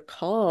Node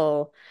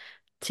call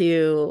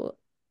to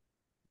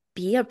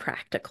be a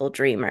practical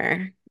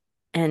dreamer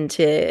and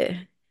to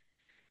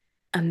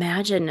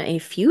imagine a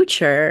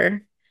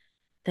future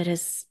that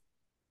is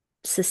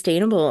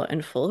sustainable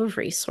and full of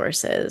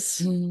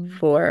resources Mm.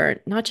 for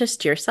not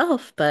just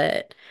yourself,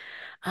 but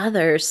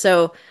others.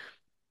 So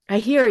I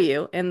hear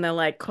you in the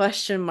like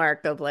question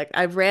mark of like,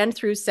 I ran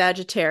through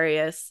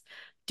Sagittarius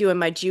doing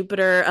my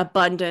Jupiter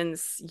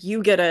abundance.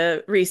 You get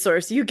a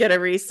resource, you get a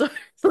resource.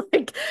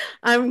 Like,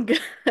 I'm good.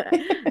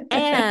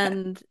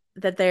 And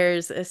that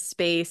there's a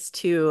space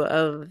too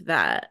of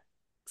that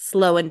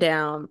slowing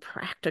down,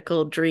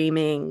 practical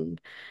dreaming,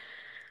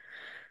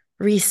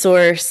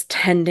 resource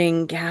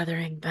tending,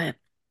 gathering. But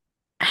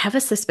I have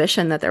a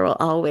suspicion that there will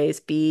always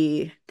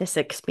be this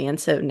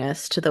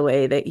expansiveness to the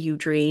way that you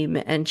dream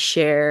and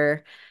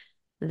share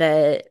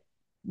that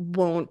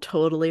won't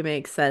totally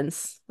make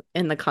sense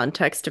in the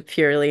context of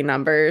purely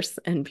numbers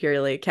and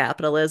purely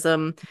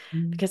capitalism,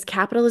 Mm. because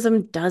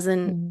capitalism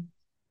doesn't Mm.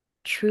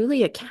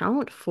 truly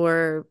account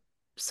for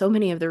so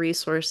many of the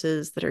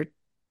resources that are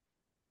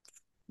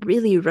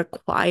really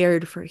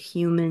required for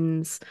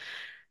humans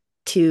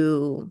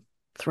to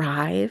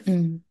thrive,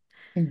 Mm.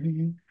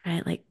 Mhm.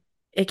 right? Like,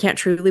 it can't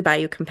truly buy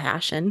you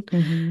compassion.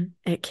 Mhm.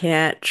 It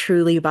can't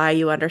truly buy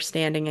you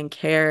understanding and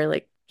care.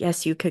 Like,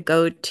 yes, you could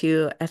go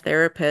to a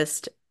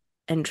therapist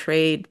and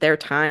trade their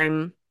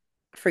time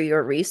for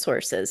your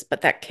resources,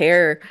 but that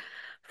care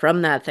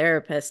from that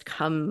therapist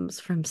comes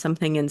from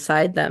something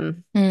inside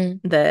them Mm.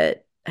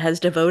 that has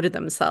devoted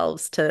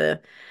themselves to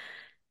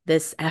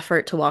this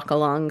effort to walk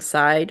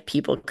alongside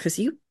people, because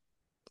you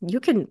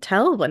can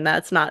tell when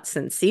that's not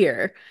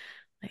sincere.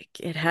 Like,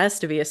 it has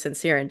to be a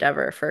sincere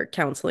endeavor for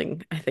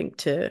counseling, I think,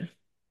 to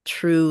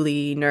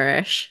truly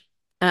nourish.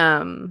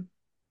 Um,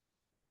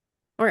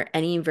 or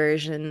any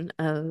version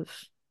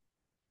of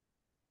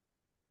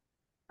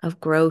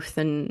growth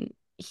and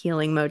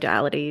healing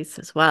modalities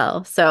as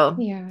well. So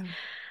Yeah.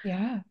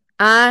 Yeah.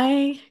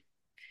 I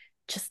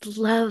just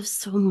love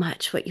so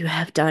much what you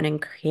have done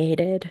and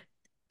created.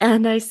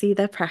 And I see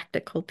the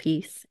practical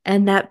piece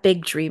and that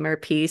big dreamer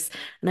piece.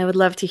 And I would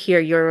love to hear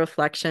your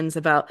reflections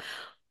about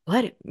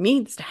what it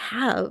means to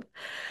have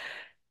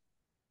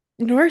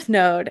North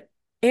Node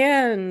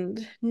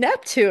and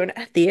Neptune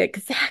at the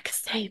exact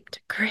same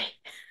degree.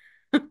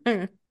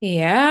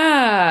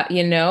 Yeah,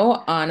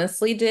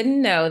 honestly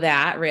didn't know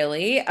that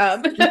really.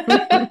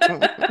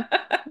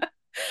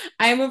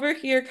 I'm over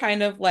here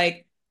kind of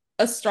like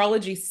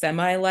astrology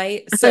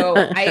semi-light, so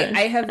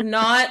I have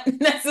not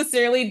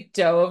necessarily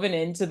dove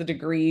into the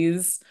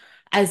degrees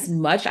as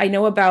much. I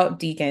know about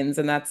deacons,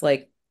 and that's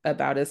like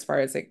about as far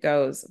as it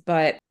goes.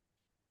 But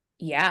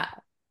yeah,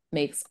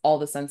 makes all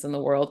the sense in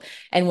the world.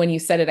 And when you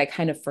said it, I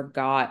kind of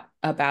forgot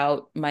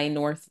about my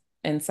north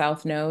and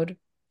south node.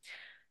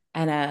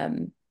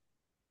 And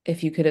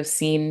if you could have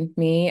seen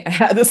me, I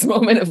had this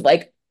moment of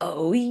like,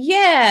 oh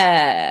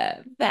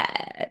yeah,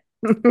 that.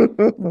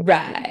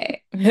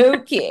 Right.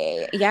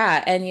 Okay.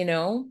 Yeah.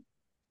 And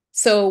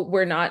so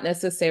we're not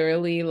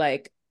necessarily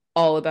like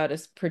all about a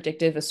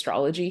predictive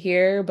astrology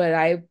here, but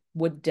I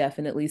would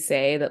definitely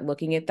say that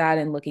looking at that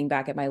and looking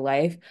back at my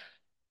life,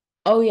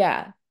 oh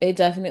yeah, it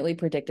definitely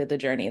predicted the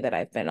journey that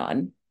I've been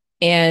on.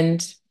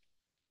 And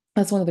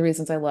that's one of the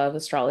reasons I love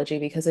astrology,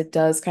 because it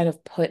does kind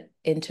of put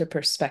into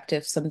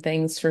perspective some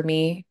things for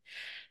me.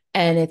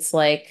 And it's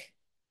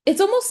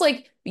almost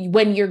like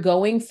when you're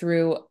going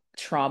through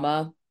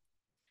trauma.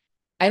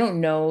 I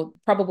don't know,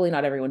 probably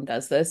not everyone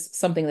does this.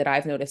 Something that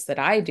I've noticed that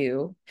I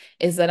do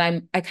is that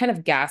I kind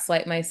of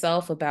gaslight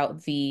myself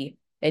about the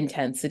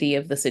intensity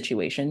of the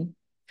situation,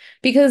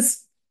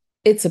 because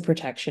it's a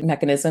protection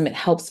mechanism. It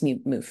helps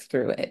me move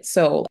through it.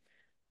 So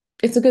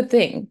it's a good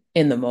thing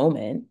in the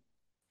moment.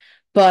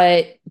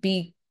 But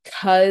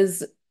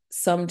because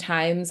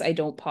sometimes I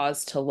don't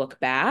pause to look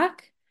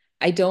back,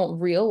 I don't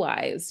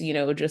realize,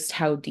 just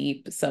how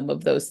deep some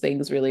of those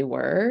things really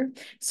were.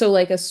 So,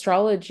 like,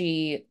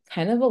 astrology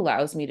kind of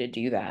allows me to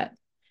do that.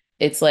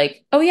 It's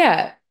like, oh,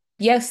 yeah,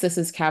 yes, this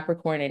is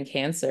Capricorn and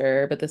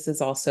Cancer, but this is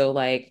also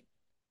like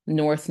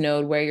North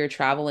Node, where you're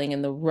traveling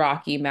in the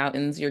Rocky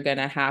Mountains you're going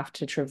to have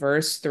to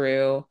traverse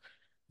through,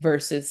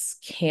 versus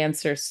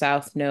Cancer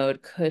South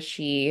Node,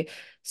 cushy,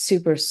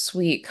 super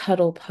sweet,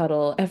 cuddle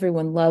puddle.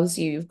 Everyone loves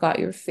you. You've got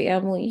your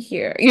family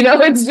here.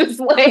 It's just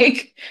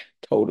like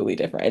totally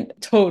different,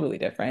 totally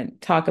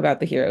different. Talk about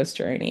the hero's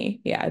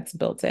journey. Yeah, it's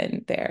built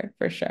in there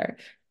for sure.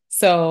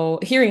 So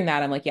hearing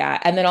that, I'm like, yeah.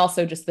 And then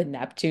also just the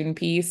Neptune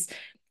piece.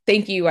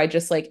 Thank you. I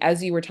just like,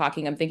 as you were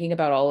talking, I'm thinking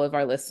about all of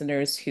our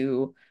listeners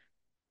who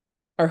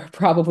are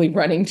probably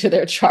running to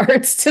their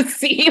charts to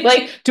see,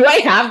 like, do I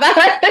have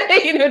that?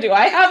 Do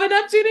I have a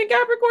Neptune in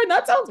Capricorn?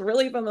 That sounds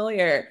really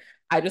familiar.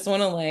 I just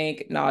want to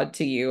like nod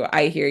to you.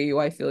 I hear you.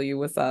 I feel you.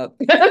 What's up?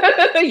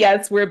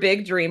 Yes, we're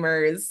big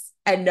dreamers.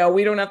 And no,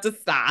 we don't have to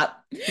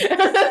stop.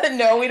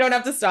 No, we don't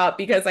have to stop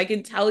because I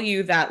can tell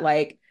you that,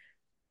 like,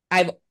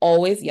 I've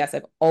always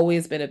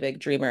been a big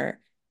dreamer.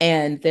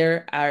 And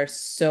there are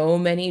so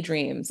many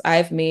dreams.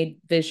 I've made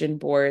vision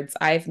boards,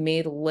 I've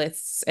made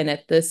lists. And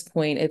at this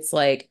point, it's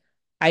like,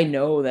 I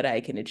know that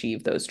I can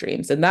achieve those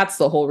dreams. And that's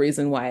the whole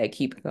reason why I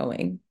keep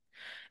going.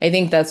 I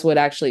think that's what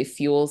actually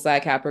fuels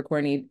that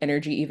Capricorn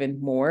energy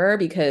even more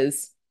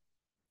because,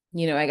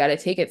 I got to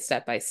take it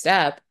step by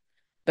step,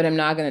 but I'm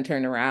not going to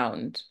turn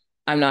around.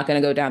 I'm not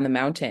going to go down the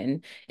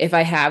mountain. If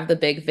I have the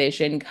big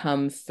vision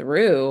come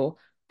through,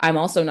 I'm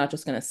also not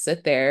just going to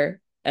sit there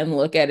and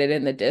look at it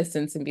in the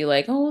distance and be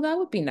like, oh, that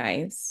would be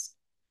nice.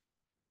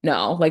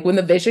 No, like when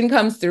the vision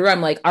comes through, I'm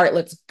like, all right,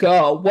 let's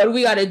go. What do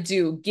we got to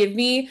do? Give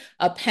me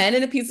a pen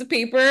and a piece of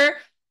paper.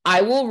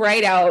 I will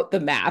write out the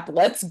map.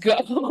 Let's go,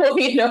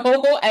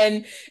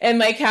 and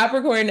my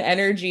Capricorn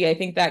energy, I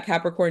think that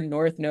Capricorn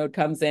North node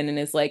comes in and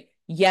is like,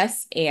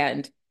 yes,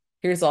 and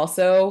here's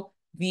also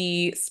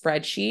the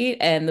spreadsheet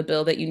and the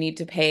bill that you need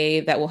to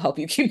pay that will help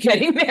you keep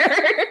getting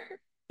there.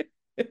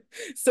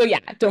 So yeah,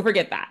 don't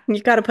forget that.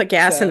 You got to put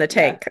gas in So the yeah.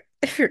 tank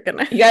if you're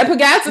gonna. You gotta put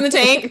gas in the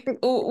tank.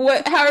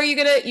 What? How are you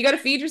gonna? You gotta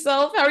feed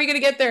yourself. How are you gonna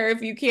get there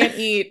if you can't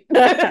eat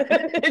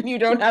and you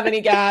don't have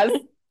any gas?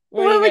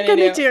 What are What you are we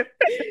gonna gonna do?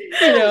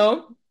 do? You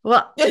know?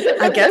 Well,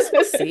 I guess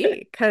we'll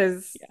see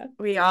because Yeah,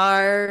 we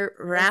are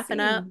we'll wrapping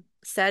up see.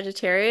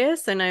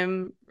 Sagittarius, and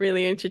I'm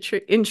really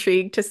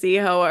intrigued to see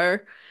how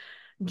our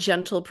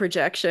gentle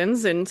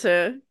projections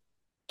into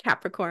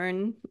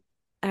Capricorn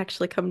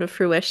actually come to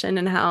fruition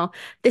and how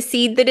the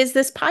seed that is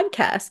this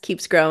podcast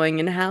keeps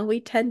growing and how we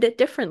tend it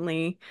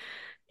differently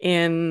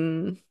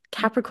in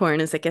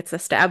Capricorn as it gets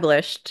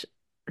established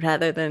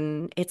rather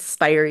than its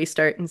fiery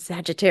start in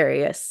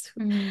Sagittarius.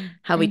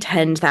 How we Mm-hmm.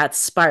 tend that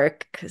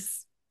spark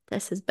because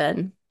this has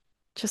been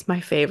just my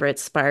favorite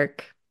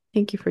spark.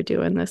 Thank you for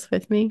doing this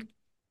with me.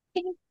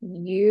 Thank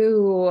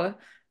you.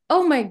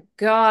 Oh my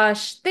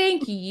gosh.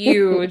 Thank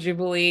you,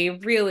 Jubilee.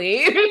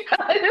 Really.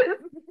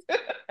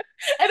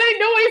 And I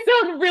know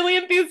I sound really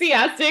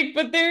enthusiastic,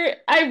 but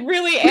I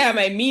really am.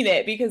 I mean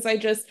it because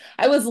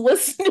I was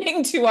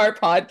listening to our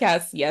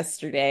podcast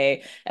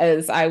yesterday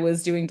as I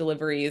was doing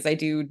deliveries. I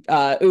do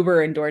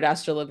Uber and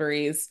DoorDash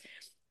deliveries.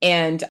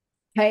 And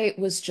I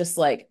was just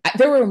like,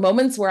 there were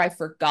moments where I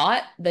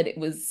forgot that it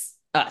was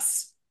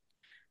us.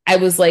 I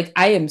was like,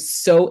 I am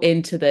so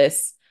into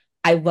this.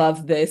 I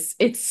love this.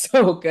 It's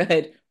so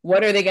good.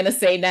 What are they going to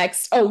say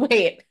next? Oh,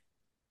 wait,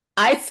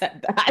 I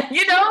said that,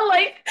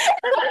 like,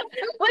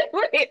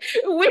 wait,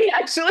 we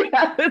actually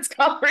had this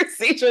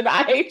conversation.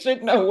 I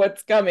should know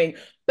what's coming.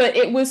 But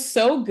it was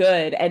so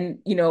good. And,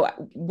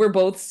 we're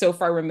both so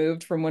far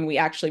removed from when we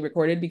actually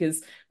recorded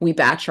because we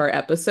batch our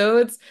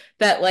episodes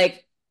that,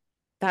 like,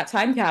 that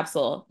time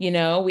capsule,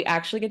 we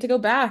actually get to go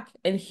back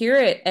and hear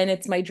it. And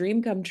it's my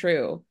dream come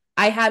true.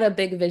 I had a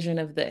big vision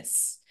of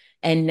this.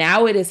 And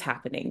now it is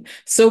happening.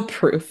 So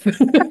proof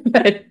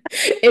that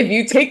if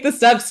you take the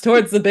steps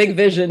towards the big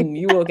vision,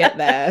 you will get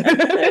there.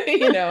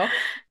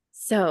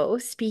 So,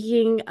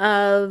 speaking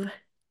of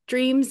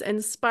dreams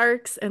and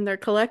sparks and their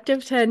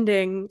collective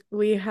tending,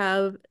 we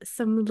have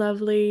some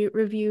lovely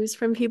reviews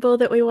from people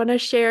that we want to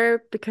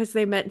share because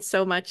they meant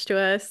so much to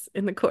us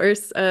in the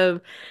course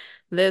of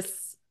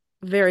this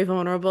very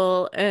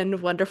vulnerable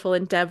and wonderful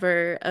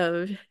endeavor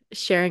of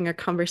sharing our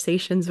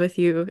conversations with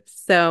you.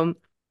 So,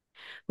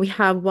 we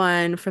have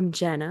one from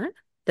Jenna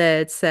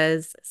that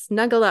says,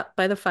 snuggle up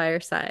by the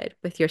fireside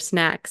with your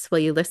snacks while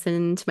you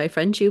listen to my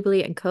friend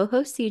Jubilee and co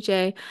host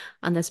CJ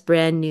on this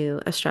brand new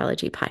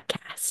astrology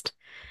podcast.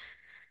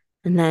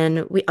 And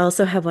then we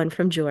also have one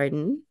from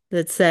Jordan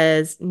that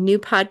says, new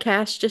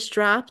podcast just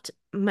dropped.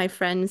 My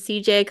friend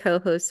CJ co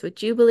hosts with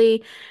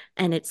Jubilee,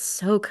 and it's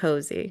so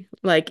cozy,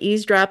 like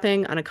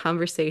eavesdropping on a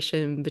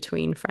conversation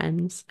between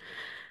friends.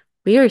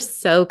 We are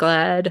so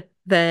glad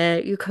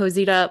that you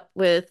cozied up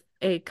with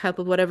a cup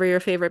of whatever your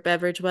favorite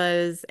beverage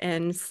was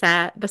and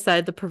sat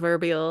beside the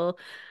proverbial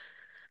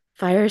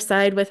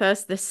fireside with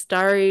us, this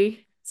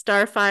starry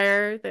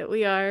starfire that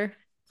we are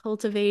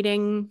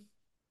cultivating.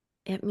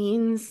 It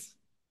means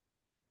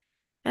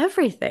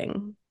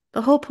everything.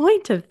 The whole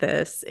point of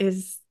this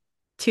is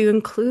to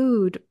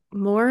include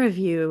more of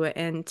you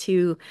and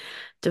to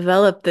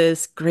develop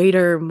this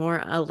greater, more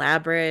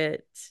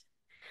elaborate,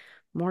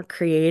 more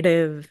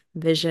creative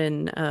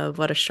vision of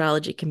what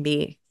astrology can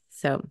be.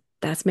 So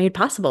that's made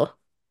possible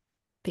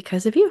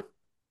because of you,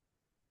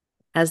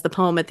 as the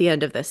poem at the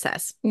end of this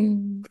says.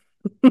 Mm.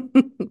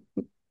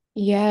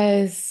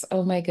 Yes.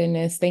 Oh my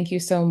goodness. Thank you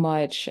so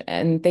much.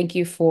 And thank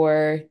you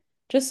for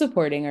just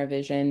supporting our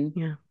vision.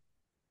 Yeah.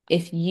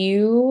 If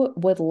you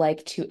would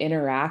like to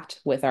interact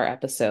with our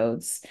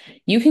episodes,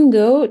 you can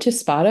go to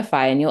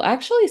Spotify and you'll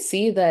actually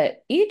see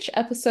that each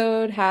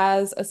episode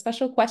has a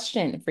special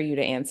question for you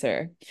to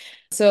answer.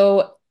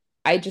 So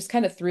I just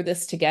kind of threw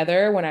this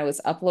together when I was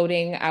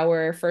uploading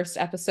our first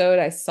episode.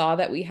 I saw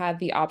that we had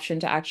the option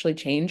to actually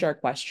change our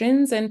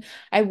questions, and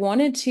I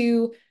wanted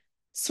to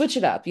switch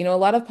it up. A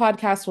lot of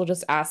podcasts will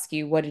just ask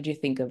you, what did you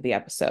think of the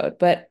episode?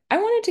 But I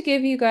wanted to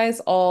give you guys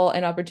all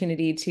an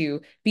opportunity to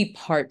be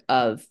part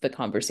of the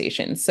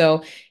conversation.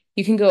 So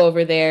you can go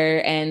over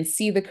there and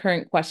see the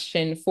current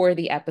question for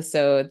the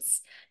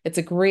episodes. It's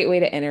a great way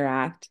to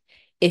interact.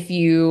 If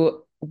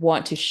you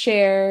want to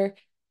share,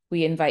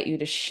 we invite you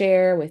to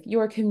share with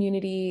your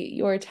community,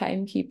 your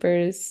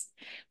timekeepers,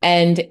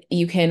 and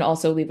you can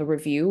also leave a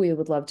review. We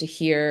would love to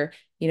hear,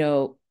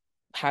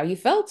 how you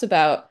felt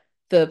about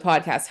the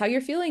podcast, how you're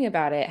feeling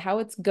about it, how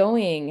it's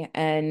going,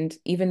 and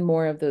even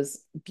more of those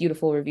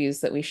beautiful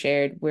reviews that we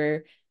shared.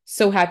 We're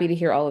so happy to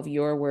hear all of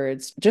your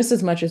words, just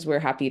as much as we're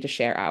happy to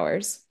share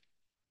ours.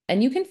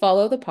 And you can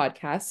follow the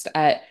podcast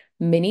at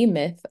Mini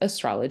Myth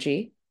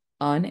Astrology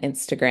on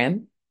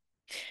Instagram.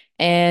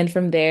 And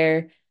from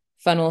there,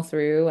 funnel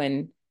through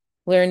and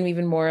learn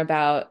even more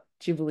about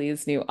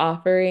Jubilee's new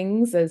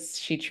offerings as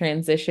she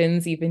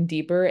transitions even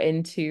deeper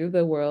into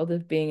the world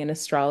of being an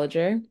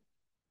astrologer.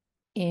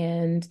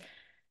 And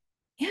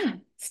yeah,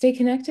 stay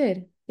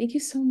connected. Thank you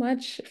so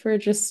much for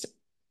just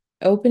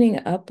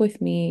opening up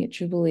with me,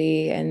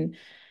 Jubilee, and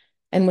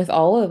with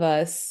all of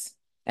us,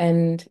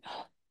 and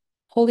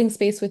holding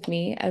space with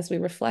me as we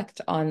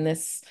reflect on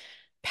this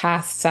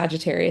past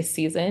Sagittarius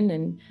season.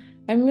 And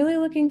I'm really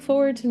looking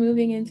forward to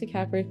moving into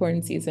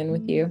Capricorn season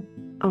with you.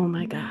 Oh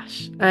my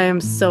gosh. I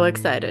am so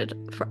excited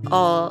for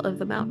all of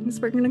the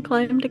mountains we're going to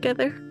climb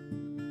together.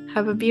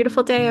 Have a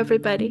beautiful day,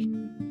 everybody.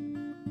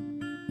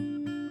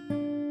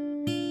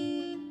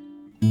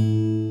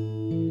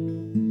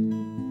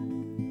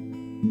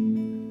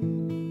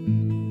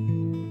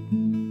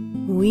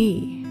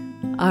 We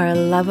are a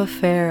love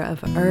affair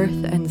of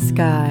earth and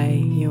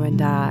sky, you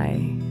and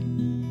I.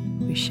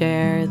 We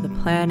share the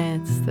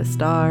planets, the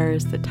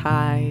stars, the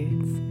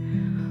tides.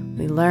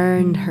 We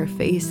learned her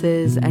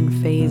faces and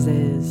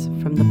phases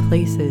from the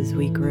places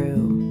we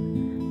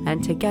grew,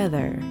 and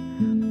together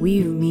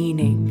weave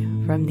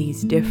meaning from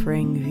these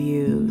differing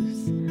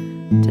views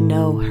to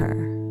know her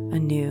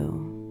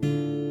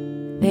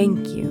anew.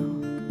 Thank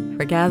you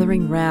for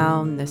gathering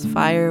round this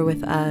fire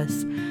with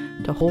us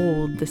to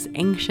hold this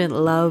ancient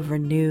love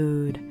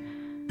renewed,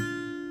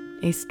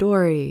 a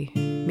story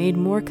made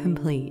more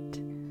complete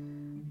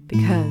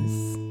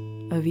because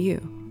of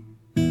you.